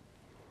next.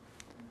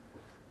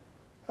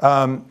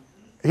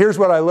 Here's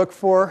what I look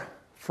for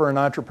an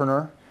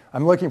entrepreneur.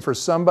 I'm looking for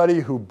somebody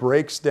who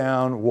breaks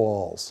down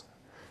walls.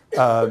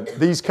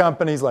 These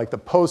companies like the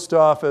post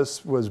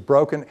office was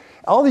broken.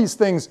 All these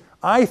things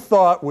I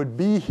thought would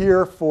be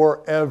here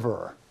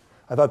forever.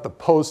 I thought the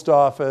post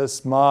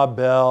office, Ma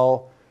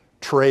Bell,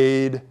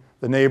 trade,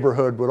 the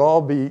neighborhood would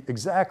all be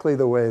exactly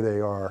the way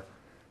they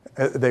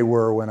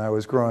were when I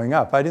was growing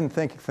up. I didn't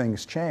think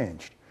things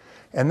changed.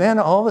 And then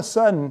all of a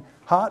sudden,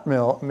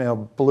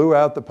 Hotmail blew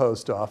out the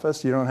post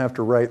office. You don't have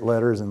to write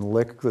letters and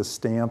lick the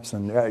stamps.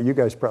 And you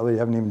guys probably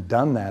haven't even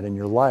done that in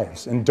your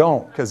lives. And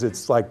don't, because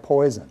it's like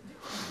poison.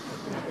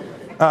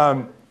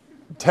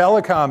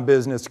 Telecom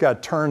business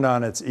got turned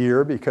on its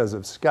ear because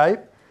of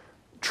Skype.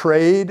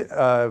 Trade,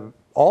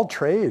 all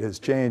trade has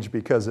changed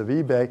because of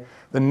eBay.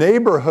 The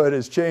neighborhood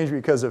has changed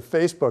because of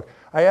Facebook.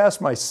 I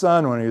asked my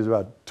son when he was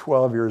about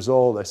 12 years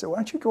old, I said, why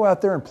don't you go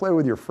out there and play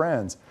with your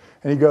friends?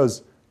 And he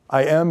goes,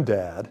 I am,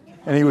 Dad.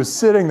 And he was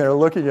sitting there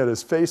looking at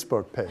his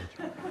Facebook page.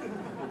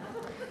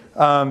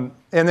 And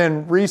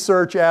then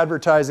research,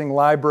 advertising,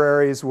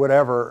 libraries,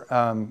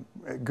 whatever.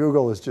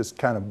 Google has just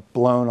kind of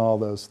blown all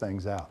those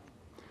things out.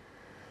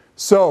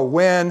 So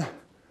when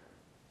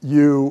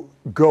you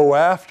go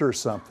after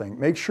something,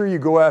 make sure you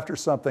go after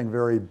something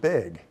very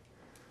big.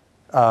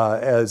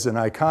 As an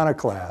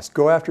iconoclast,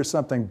 go after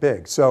something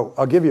big. So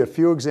I'll give you a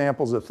few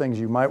examples of things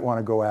you might want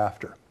to go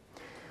after.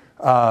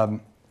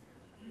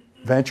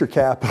 Venture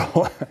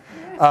capital,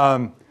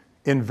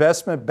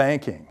 investment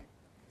banking.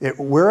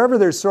 Wherever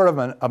there's sort of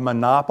a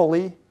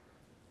monopoly,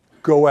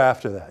 go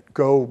after that.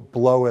 Go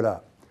blow it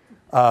up.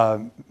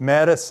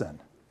 Medicine.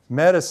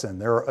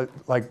 There are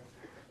like,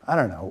 I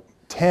don't know,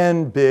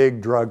 10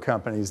 big drug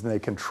companies, and they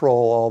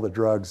control all the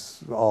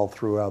drugs all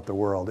throughout the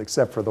world,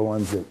 except for the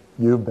ones that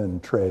you've been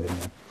trading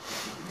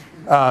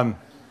in.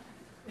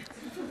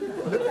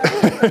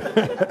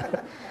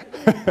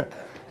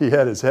 He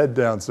had his head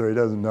down, so he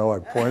doesn't know I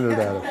pointed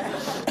at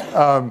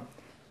him.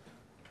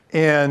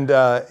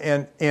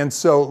 And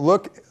so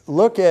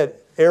look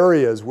at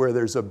areas where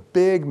there's a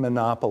big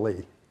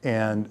monopoly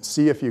and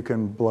see if you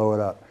can blow it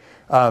up.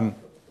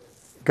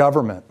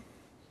 Government.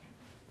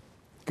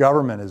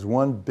 Government is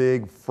one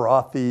big,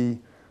 frothy,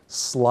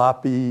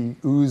 sloppy,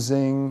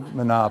 oozing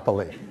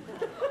monopoly.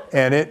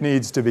 And it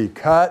needs to be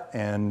cut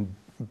and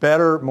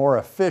better, more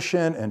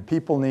efficient, and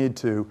people need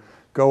to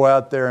go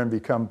out there and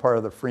become part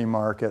of the free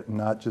market and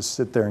not just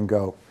sit there and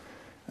go,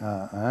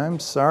 I'm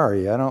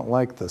sorry, I don't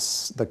like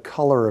the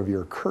color of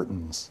your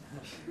curtains,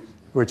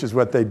 which is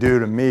what they do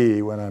to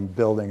me when I'm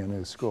building a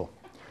new school.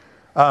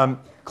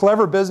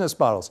 Clever business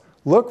models.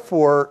 Look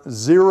for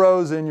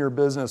zeros in your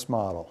business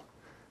model.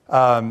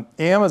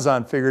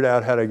 Amazon figured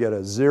out how to get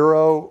a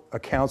 0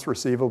 accounts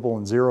receivable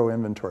and 0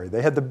 inventory.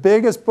 They had the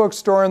biggest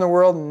bookstore in the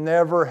world,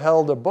 never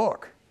held a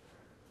book.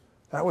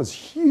 That was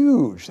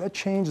huge. That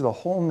changed the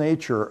whole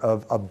nature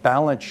of a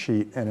balance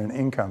sheet and an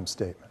income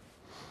statement.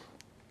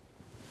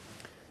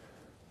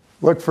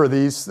 Look for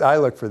these. I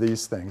look for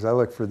these things. I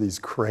look for these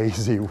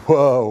crazy,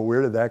 whoa,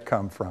 where did that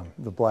come from?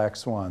 The black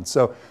swan.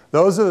 So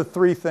those are the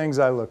 3 things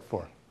I look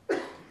for.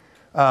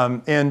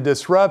 And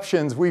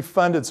disruptions, we've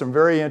funded some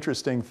very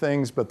interesting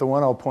things, but the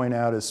one I'll point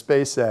out is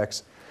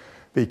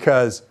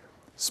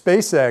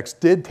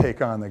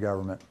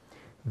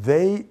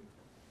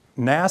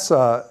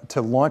NASA,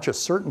 to launch a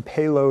certain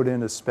payload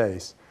into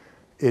space,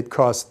 it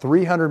cost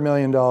 $300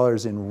 million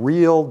in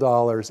real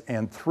dollars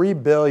and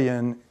 $3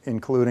 billion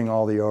including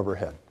all the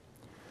overhead.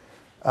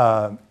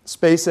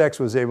 SpaceX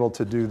was able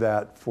to do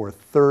that for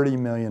 $30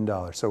 million,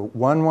 so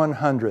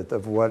 1/100th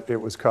of what it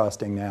was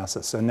costing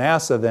NASA. So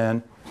NASA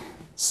then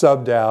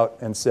subbed out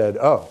and said,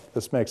 oh,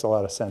 this makes a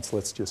lot of sense,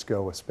 let's just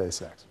go with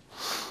SpaceX.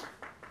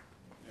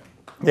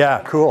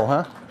 Yeah, cool,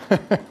 huh?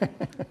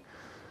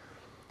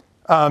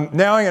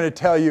 Now I'm going to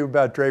tell you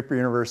about Draper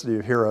University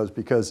of Heroes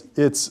because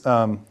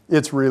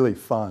it's really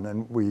fun,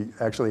 and we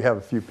actually have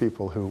a few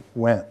people who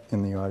went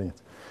in the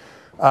audience.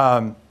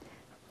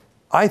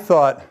 I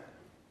thought,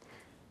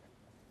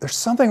 there's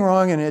something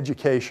wrong in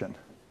education,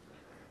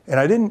 and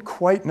I didn't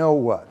quite know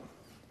what.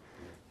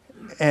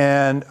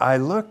 And I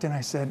looked and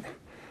I said,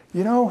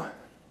 you know,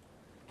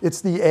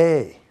 it's the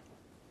A.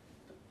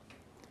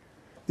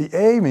 The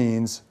A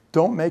means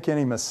don't make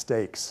any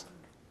mistakes.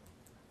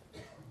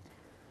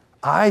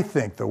 I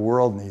think the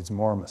world needs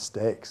more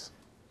mistakes.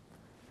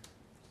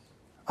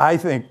 I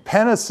think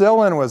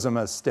penicillin was a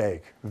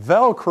mistake.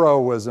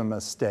 Velcro was a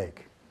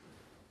mistake.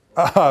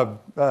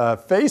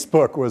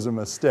 Facebook was a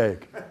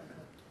mistake.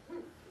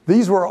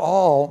 These were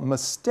all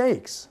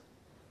mistakes.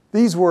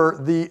 These were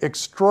the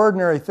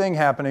extraordinary thing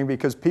happening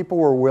because people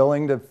were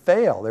willing to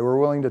fail. They were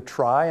willing to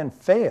try and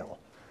fail.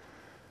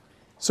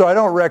 So I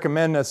don't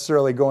recommend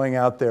necessarily going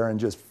out there and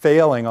just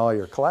failing all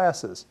your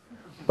classes.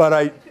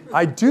 But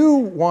I do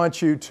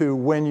want you to,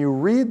 when you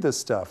read this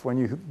stuff, when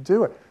you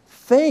do it,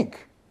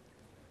 think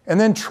and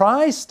then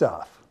try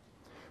stuff.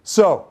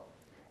 So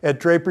at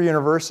Draper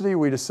University,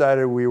 we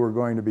decided we were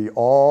going to be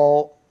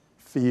all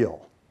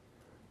feel.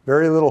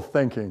 Very little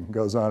thinking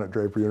goes on at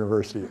Draper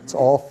University. It's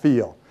all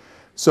feel.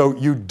 So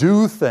you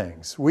do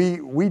things. We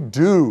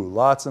do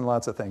lots and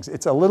lots of things.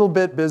 It's a little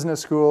bit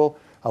business school,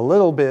 a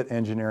little bit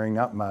engineering,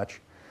 not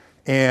much,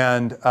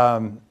 and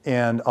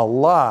a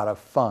lot of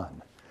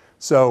fun.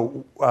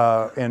 So,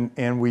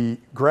 and we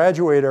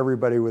graduate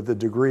everybody with the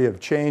degree of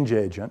change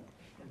agent.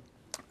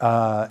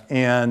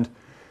 And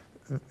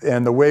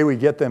the way we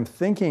get them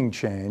thinking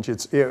change,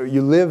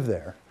 you live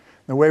there.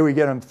 The way we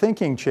get them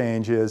thinking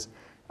change is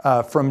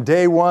from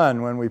day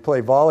one when we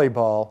play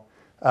volleyball,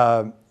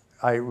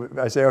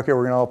 I say, okay,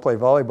 we're going to all play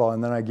volleyball,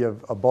 and then I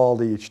give a ball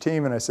to each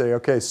team, and I say,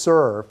 okay,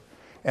 serve.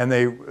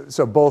 And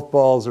so both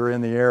balls are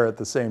in the air at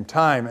the same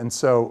time. And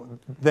so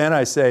then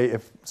I say,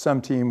 if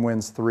some team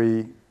wins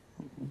 3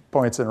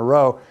 points in a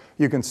row,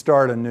 you can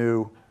start a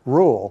new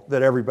rule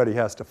that everybody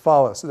has to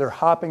follow. So they're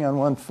hopping on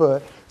one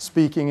foot,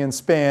 speaking in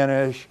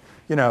Spanish,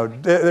 you know,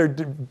 they're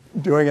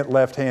doing it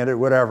left-handed,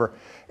 whatever.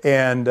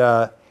 And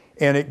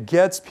it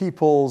gets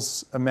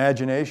people's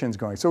imaginations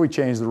going. So we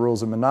changed the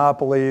rules of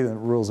monopoly, the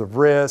rules of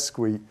risk,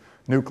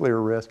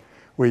 nuclear risk.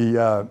 We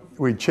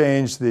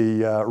changed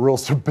the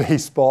rules of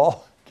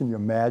baseball. Can you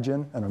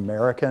imagine an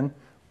American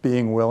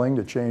being willing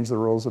to change the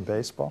rules of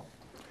baseball?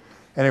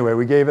 Anyway,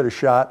 we gave it a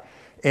shot.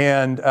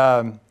 And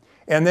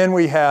then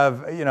we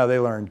have, you know, they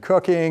learn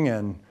cooking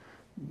and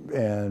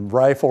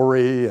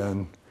riflery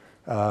and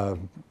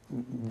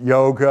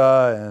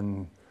yoga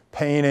and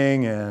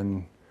painting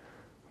and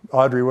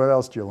Audrey, what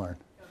else did you learn?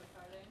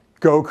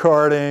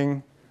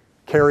 Go-karting,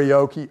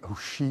 karaoke. Oh,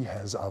 she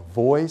has a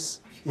voice.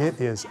 It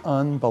is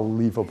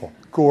unbelievable.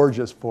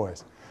 Gorgeous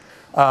voice.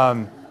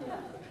 Maybe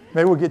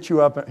we'll get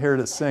you up here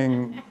to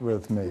sing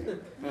with me.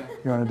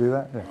 You want to do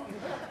that?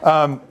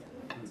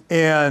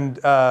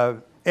 Yeah.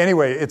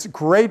 Anyway, it's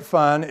great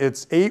fun.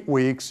 It's 8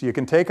 weeks. You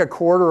can take a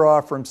quarter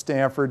off from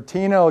Stanford.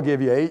 Tina will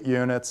give you 8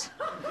 units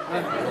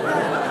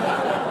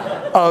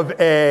of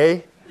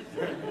A.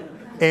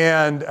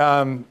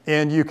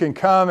 And you can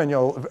come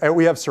and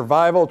we have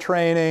survival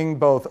training,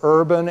 both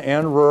urban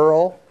and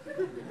rural.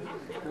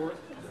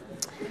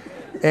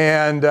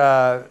 And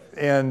I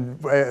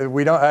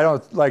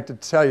don't like to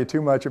tell you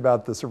too much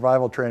about the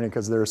survival training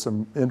because there are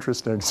some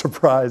interesting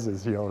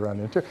surprises you'll run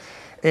into.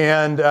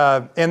 And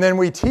then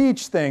we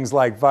teach things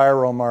like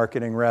viral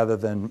marketing rather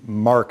than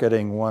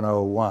marketing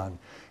 101.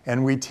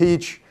 And we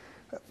teach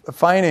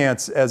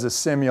finance as a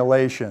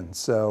simulation.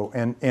 So,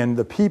 and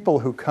the people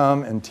who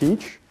come and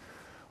teach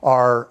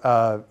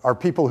are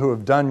people who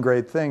have done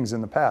great things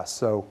in the past.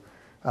 So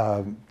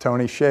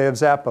Tony Shea of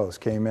Zappos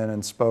came in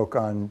and spoke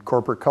on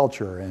corporate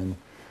culture, and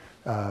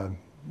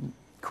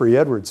Cree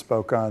Edwards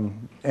spoke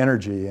on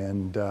energy,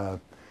 and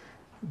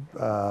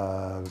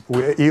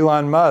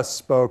Elon Musk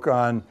spoke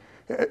on,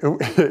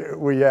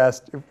 we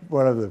asked,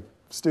 one of the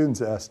students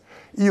asked,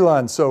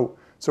 Elon, so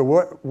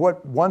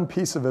what one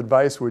piece of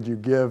advice would you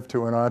give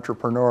to an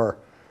entrepreneur?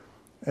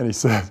 And he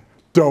said,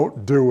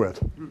 don't do it.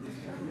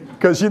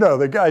 Because, you know,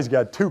 the guy's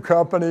got 2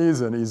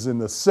 companies and he's in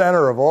the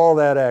center of all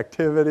that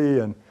activity.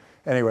 And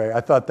anyway,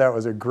 I thought that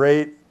was a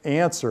great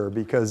answer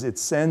because it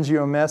sends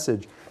you a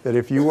message that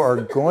if you are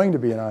going to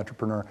be an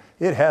entrepreneur,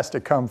 it has to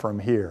come from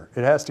here.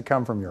 It has to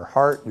come from your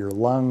heart, your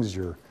lungs,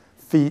 your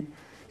feet.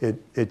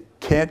 It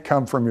can't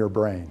come from your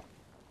brain.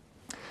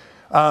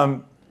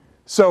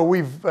 So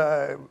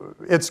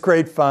it's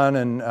great fun.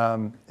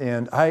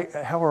 And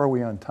how are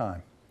we on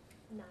time?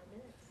 9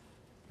 minutes.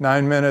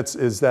 9 minutes,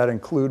 does that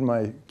include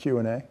my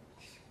Q&A?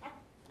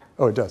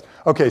 Oh, it does.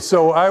 Okay,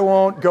 so I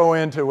won't go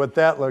into what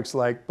that looks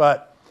like,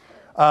 but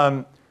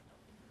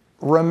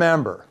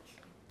remember,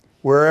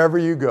 wherever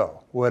you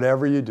go,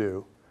 whatever you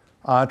do,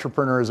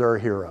 entrepreneurs are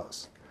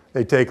heroes.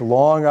 They take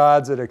long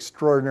odds at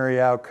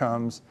extraordinary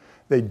outcomes.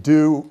 They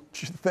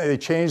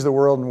change the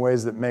world in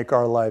ways that make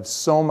our lives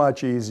so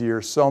much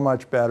easier, so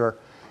much better,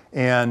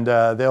 and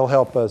they'll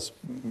help us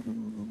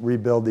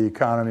rebuild the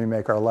economy,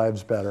 make our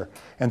lives better.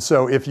 And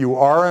so if you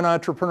are an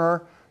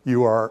entrepreneur,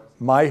 you are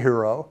my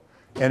hero.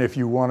 And if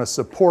you want to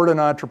support an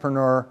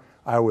entrepreneur,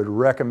 I would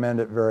recommend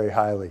it very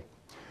highly.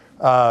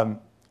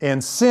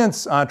 And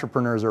since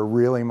entrepreneurs are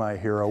really my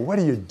hero, what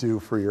do you do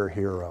for your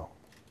hero?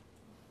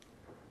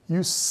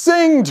 You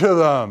sing to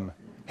them.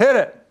 Hit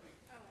it.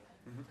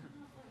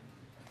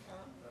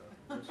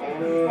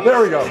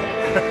 There we go.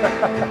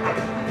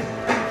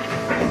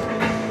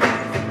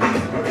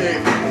 Okay,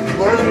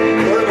 learn the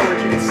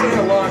words. You can sing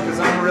along because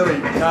I'm really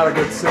not a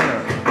good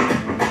singer.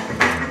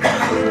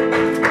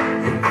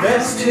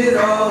 Invested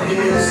all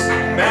his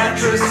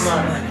mattress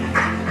money,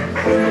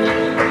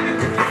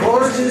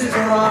 horses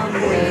from the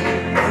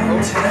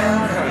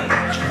hometown,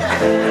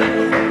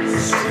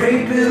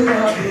 scraping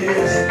up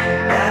his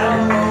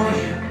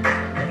alimony.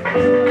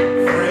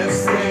 Friends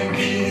think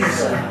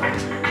he's a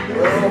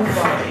little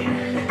funny.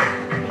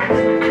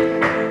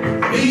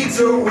 Needs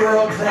a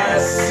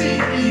world-class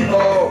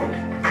CEO,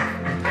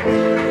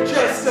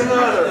 just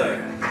another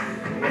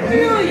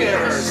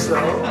million or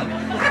so.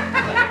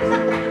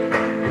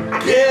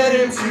 Get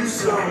into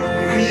some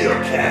real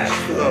cash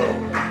flow.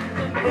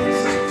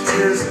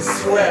 Tears and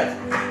sweat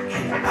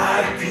and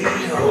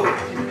IPO.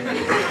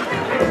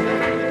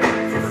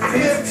 For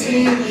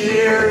 15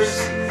 years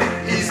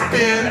he's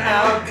been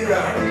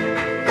outgunned.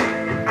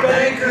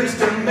 Bankers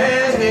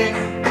demanding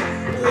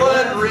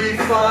blood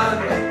refund.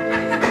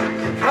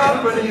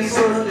 Companies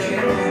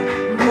looking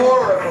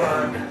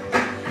moribund.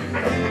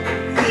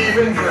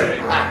 Even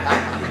Drake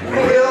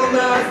will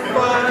not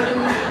fund.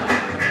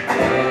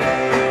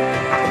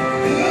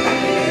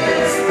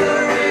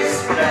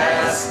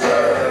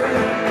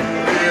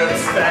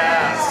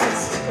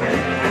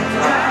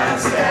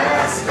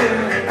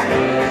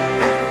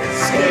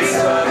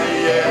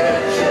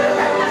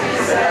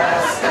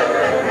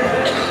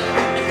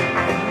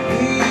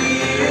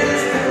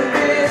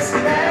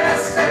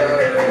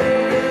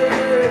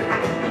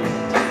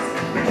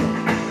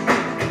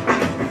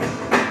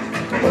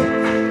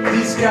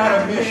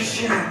 Got a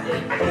mission,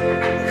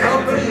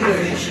 company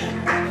vision,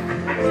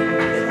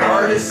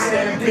 artist's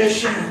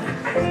ambition,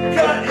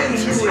 gut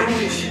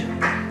intuition,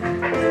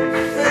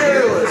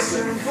 fearless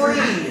and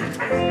free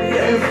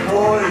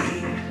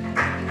employee.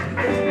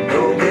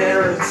 No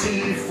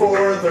guarantee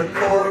for the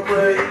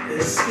corporate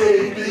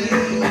escapee.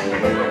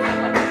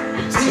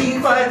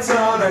 Team fights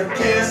on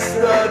against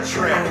the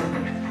trend.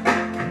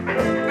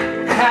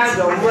 Had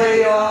to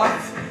lay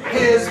off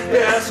his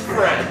best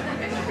friend.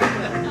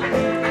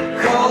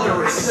 Called a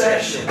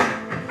recession,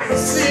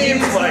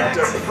 seems like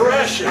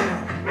depression.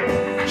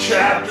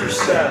 Chapter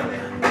 7,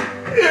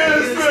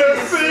 is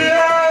this the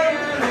end?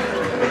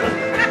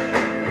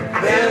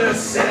 Then a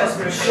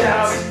salesman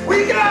shouts,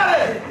 we got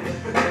it!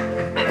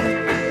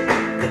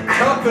 The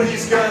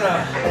company's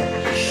gonna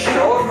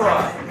show a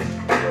profit.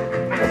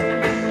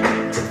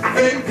 To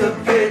think the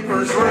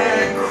papers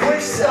ran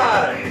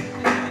quixotic.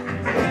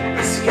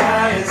 The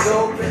sky is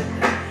open,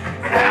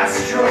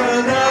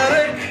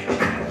 astronautic.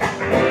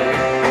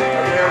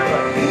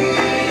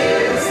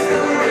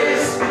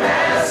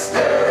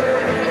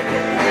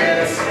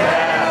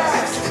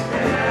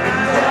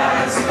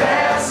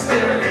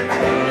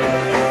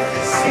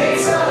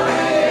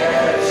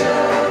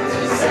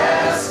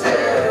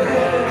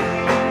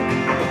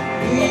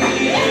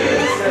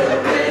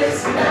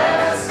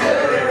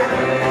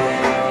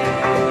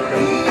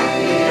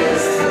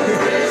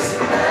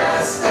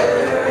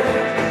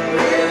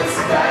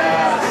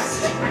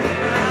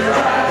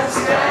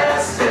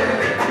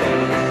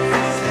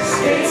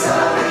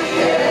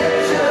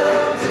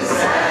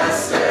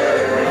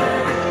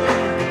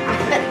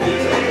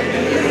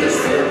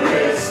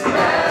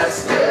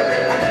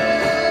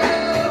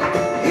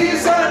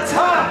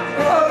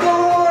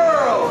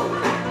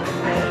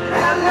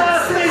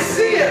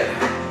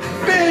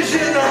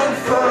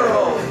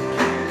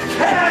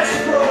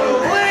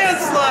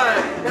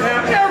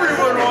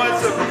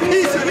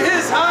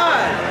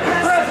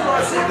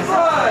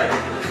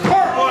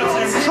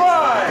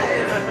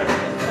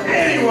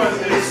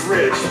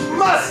 Rich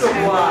must have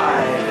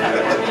lied.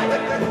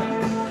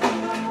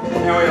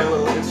 Now we have